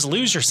 Eminem's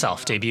Lose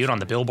Yourself debuted on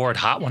the Billboard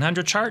Hot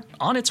 100 chart,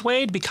 on its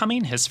way to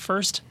becoming his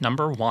first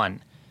 #1.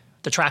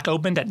 The track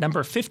opened at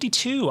number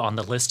 52 on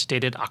the list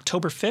dated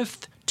October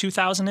 5th,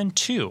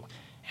 2002,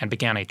 and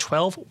began a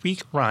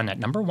 12-week run at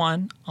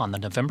 #1 on the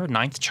November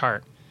 9th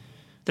chart.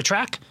 The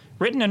track,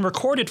 written and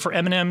recorded for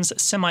Eminem's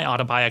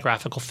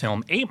semi-autobiographical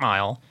film 8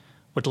 Mile,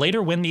 would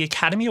later win the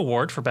Academy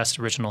Award for Best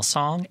Original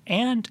Song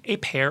and a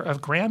pair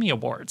of Grammy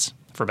Awards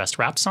for Best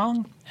Rap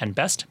Song and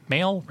Best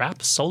Male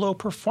Rap Solo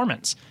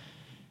Performance.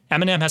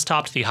 Eminem has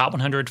topped the Hot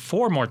 100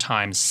 4 more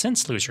times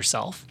since Lose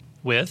Yourself,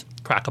 with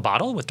Crack a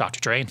Bottle with Dr.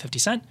 Dre and 50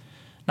 Cent,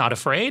 Not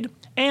Afraid,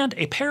 and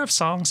a pair of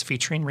songs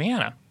featuring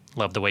Rihanna,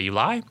 Love the Way You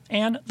Lie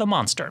and The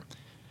Monster.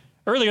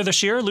 Earlier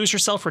this year, Lose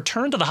Yourself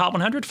returned to the Hot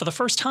 100 for the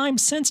first time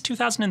since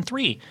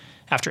 2003,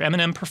 after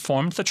Eminem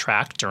performed the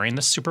track during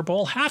the Super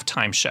Bowl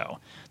halftime show.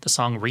 The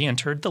song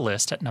re-entered the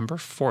list at number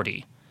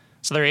 40.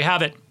 So there you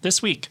have it.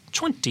 This week,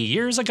 20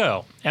 years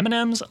ago,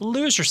 Eminem's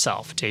Lose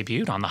Yourself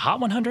debuted on the Hot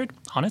 100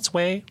 on its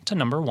way to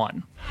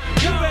 #1.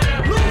 You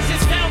better lose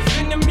yourself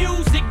in the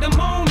music the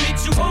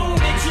moment you own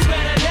it. You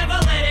better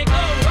never let it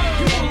go.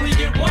 You only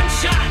get one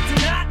shot.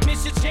 Do not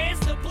miss your chance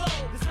to blow.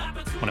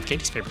 One of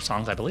Katie's favorite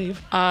songs, I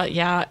believe.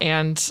 Yeah,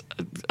 and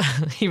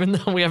even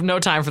though we have no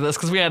time for this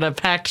because we had a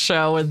packed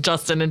show with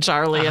Justin and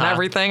Charlie and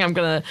everything, I'm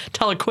going to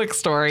tell a quick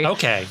story.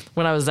 Okay.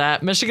 When I was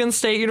at Michigan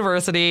State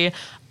University,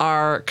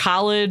 our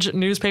college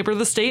newspaper,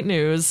 the State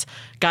News,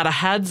 got a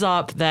heads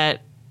up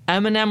that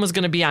Eminem was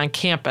going to be on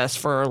campus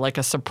for like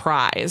a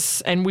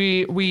surprise. And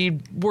we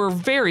were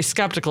very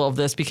skeptical of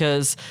this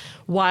because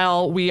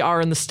while we are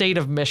in the state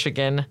of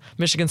Michigan,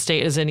 Michigan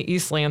State is in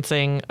East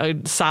Lansing, a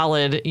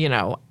solid,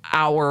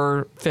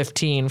 hour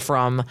 15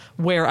 from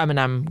where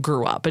Eminem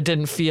grew up. It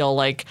didn't feel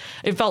like,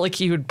 it felt like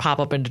he would pop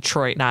up in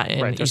Detroit, not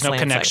in Right, there's East no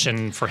Lansing.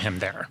 connection for him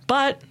there.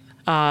 But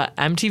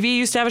MTV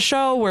used to have a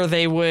show where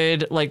they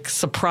would like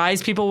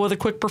surprise people with a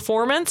quick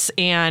performance.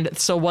 And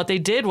so what they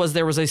did was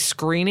there was a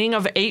screening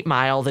of 8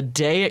 Mile the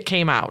day it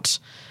came out.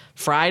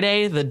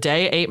 Friday, the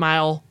day 8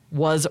 Mile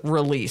was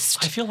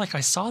released. I feel like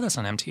I saw this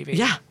on MTV.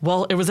 Yeah,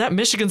 well, it was at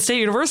Michigan State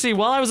University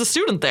while I was a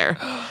student there.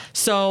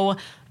 So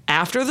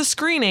after the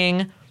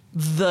screening,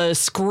 the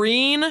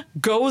screen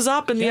goes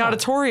up in the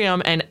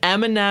auditorium and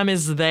Eminem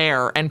is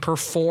there and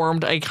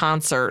performed a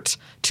concert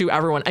to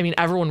everyone. I mean,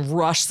 everyone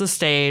rushed the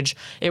stage.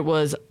 It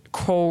was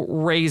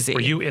crazy.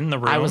 Were you in the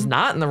room? I was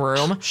not in the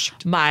room.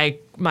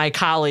 My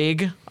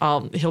colleague,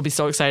 he'll be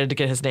so excited to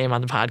get his name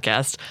on the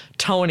podcast.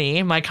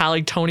 Tony, my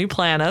colleague Tony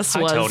Planis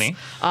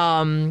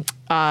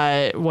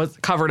was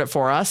covered it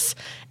for us.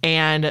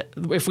 And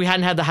if we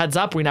hadn't had the heads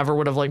up, we never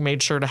would have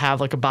made sure to have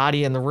a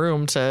body in the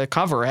room to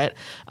cover it.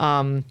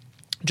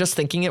 Just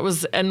thinking it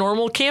was a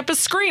normal campus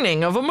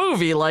screening of a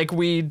movie like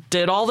we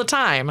did all the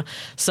time.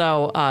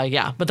 So,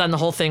 but then the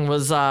whole thing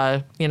was,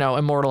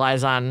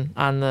 immortalized on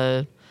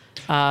the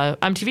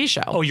MTV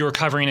show. Oh, you were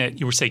covering it.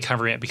 You were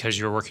covering it because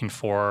you were working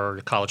for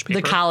the college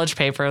paper? The college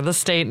paper, the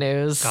State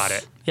News. Got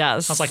it.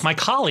 Yes. I was like, my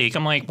colleague.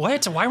 I'm like,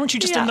 what? Why weren't you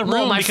just in the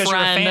room because you're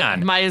a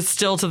fan? My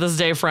still to this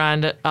day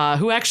friend,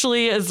 who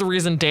actually is the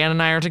reason Dan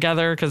and I are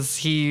together because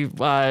he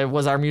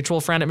was our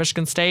mutual friend at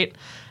Michigan State,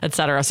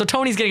 etc. So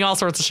Tony's getting all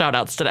sorts of shout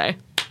outs today.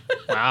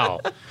 Wow.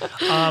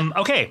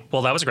 Okay.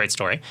 Well, that was a great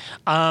story.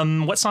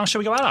 What song should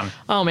we go out on?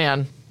 Oh,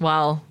 man.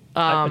 Well,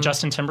 a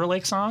Justin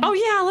Timberlake song? Oh,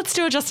 yeah. Let's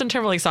do a Justin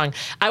Timberlake song.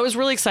 I was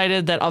really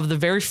excited that of the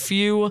very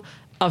few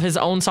of his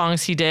own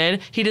songs he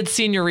did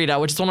Senorita,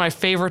 which is one of my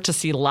favorite to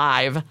see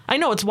live. I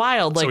know, it's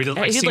wild. So he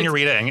did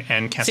Senorita and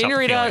Can't Stop the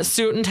Senorita, Feeling.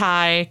 Suit and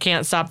Tie,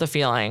 Can't Stop the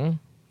Feeling.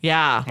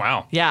 Yeah.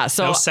 Wow. Yeah.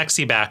 So no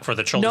sexy back for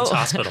the Children's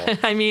Hospital.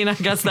 I mean, I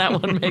guess that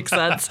one makes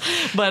sense.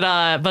 But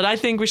I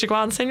think we should go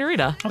out and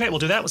Senorita. Okay, we'll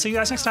do that. We'll see you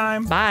guys next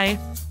time. Bye.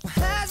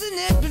 Hasn't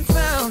it been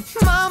found?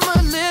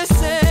 Mama,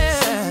 listen.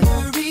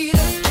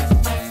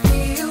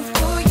 Feel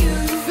for you.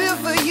 Feel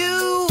for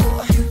you.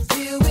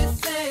 Deal with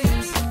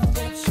things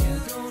that you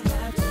don't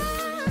have to.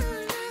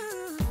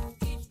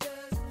 Each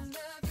doesn't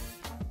love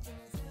you.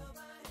 Tell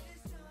by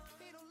his tongue.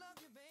 He don't love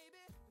you,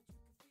 baby.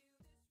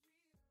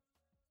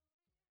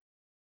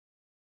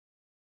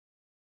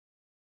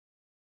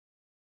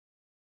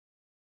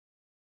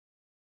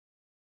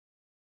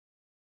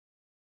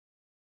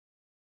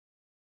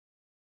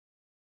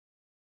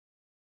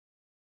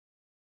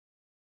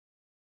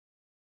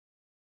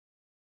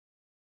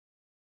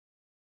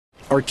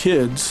 Our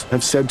kids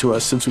have said to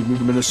us since we moved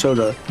to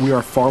Minnesota, we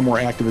are far more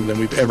active than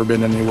we've ever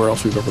been anywhere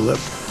else we've ever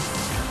lived.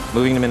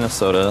 Moving to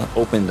Minnesota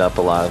opened up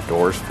a lot of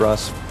doors for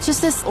us.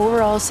 Just this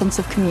overall sense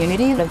of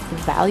community, the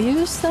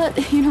values that,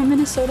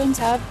 Minnesotans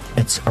have.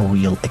 It's a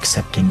real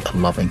accepting,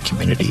 loving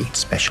community,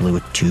 especially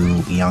with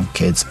 2 young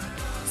kids.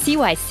 See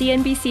why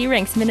CNBC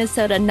ranks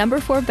Minnesota number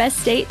 4 best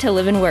state to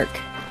live and work.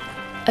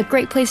 A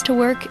great place to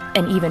work,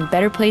 an even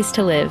better place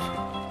to live.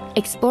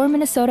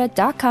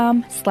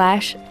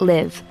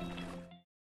 ExploreMinnesota.com/live.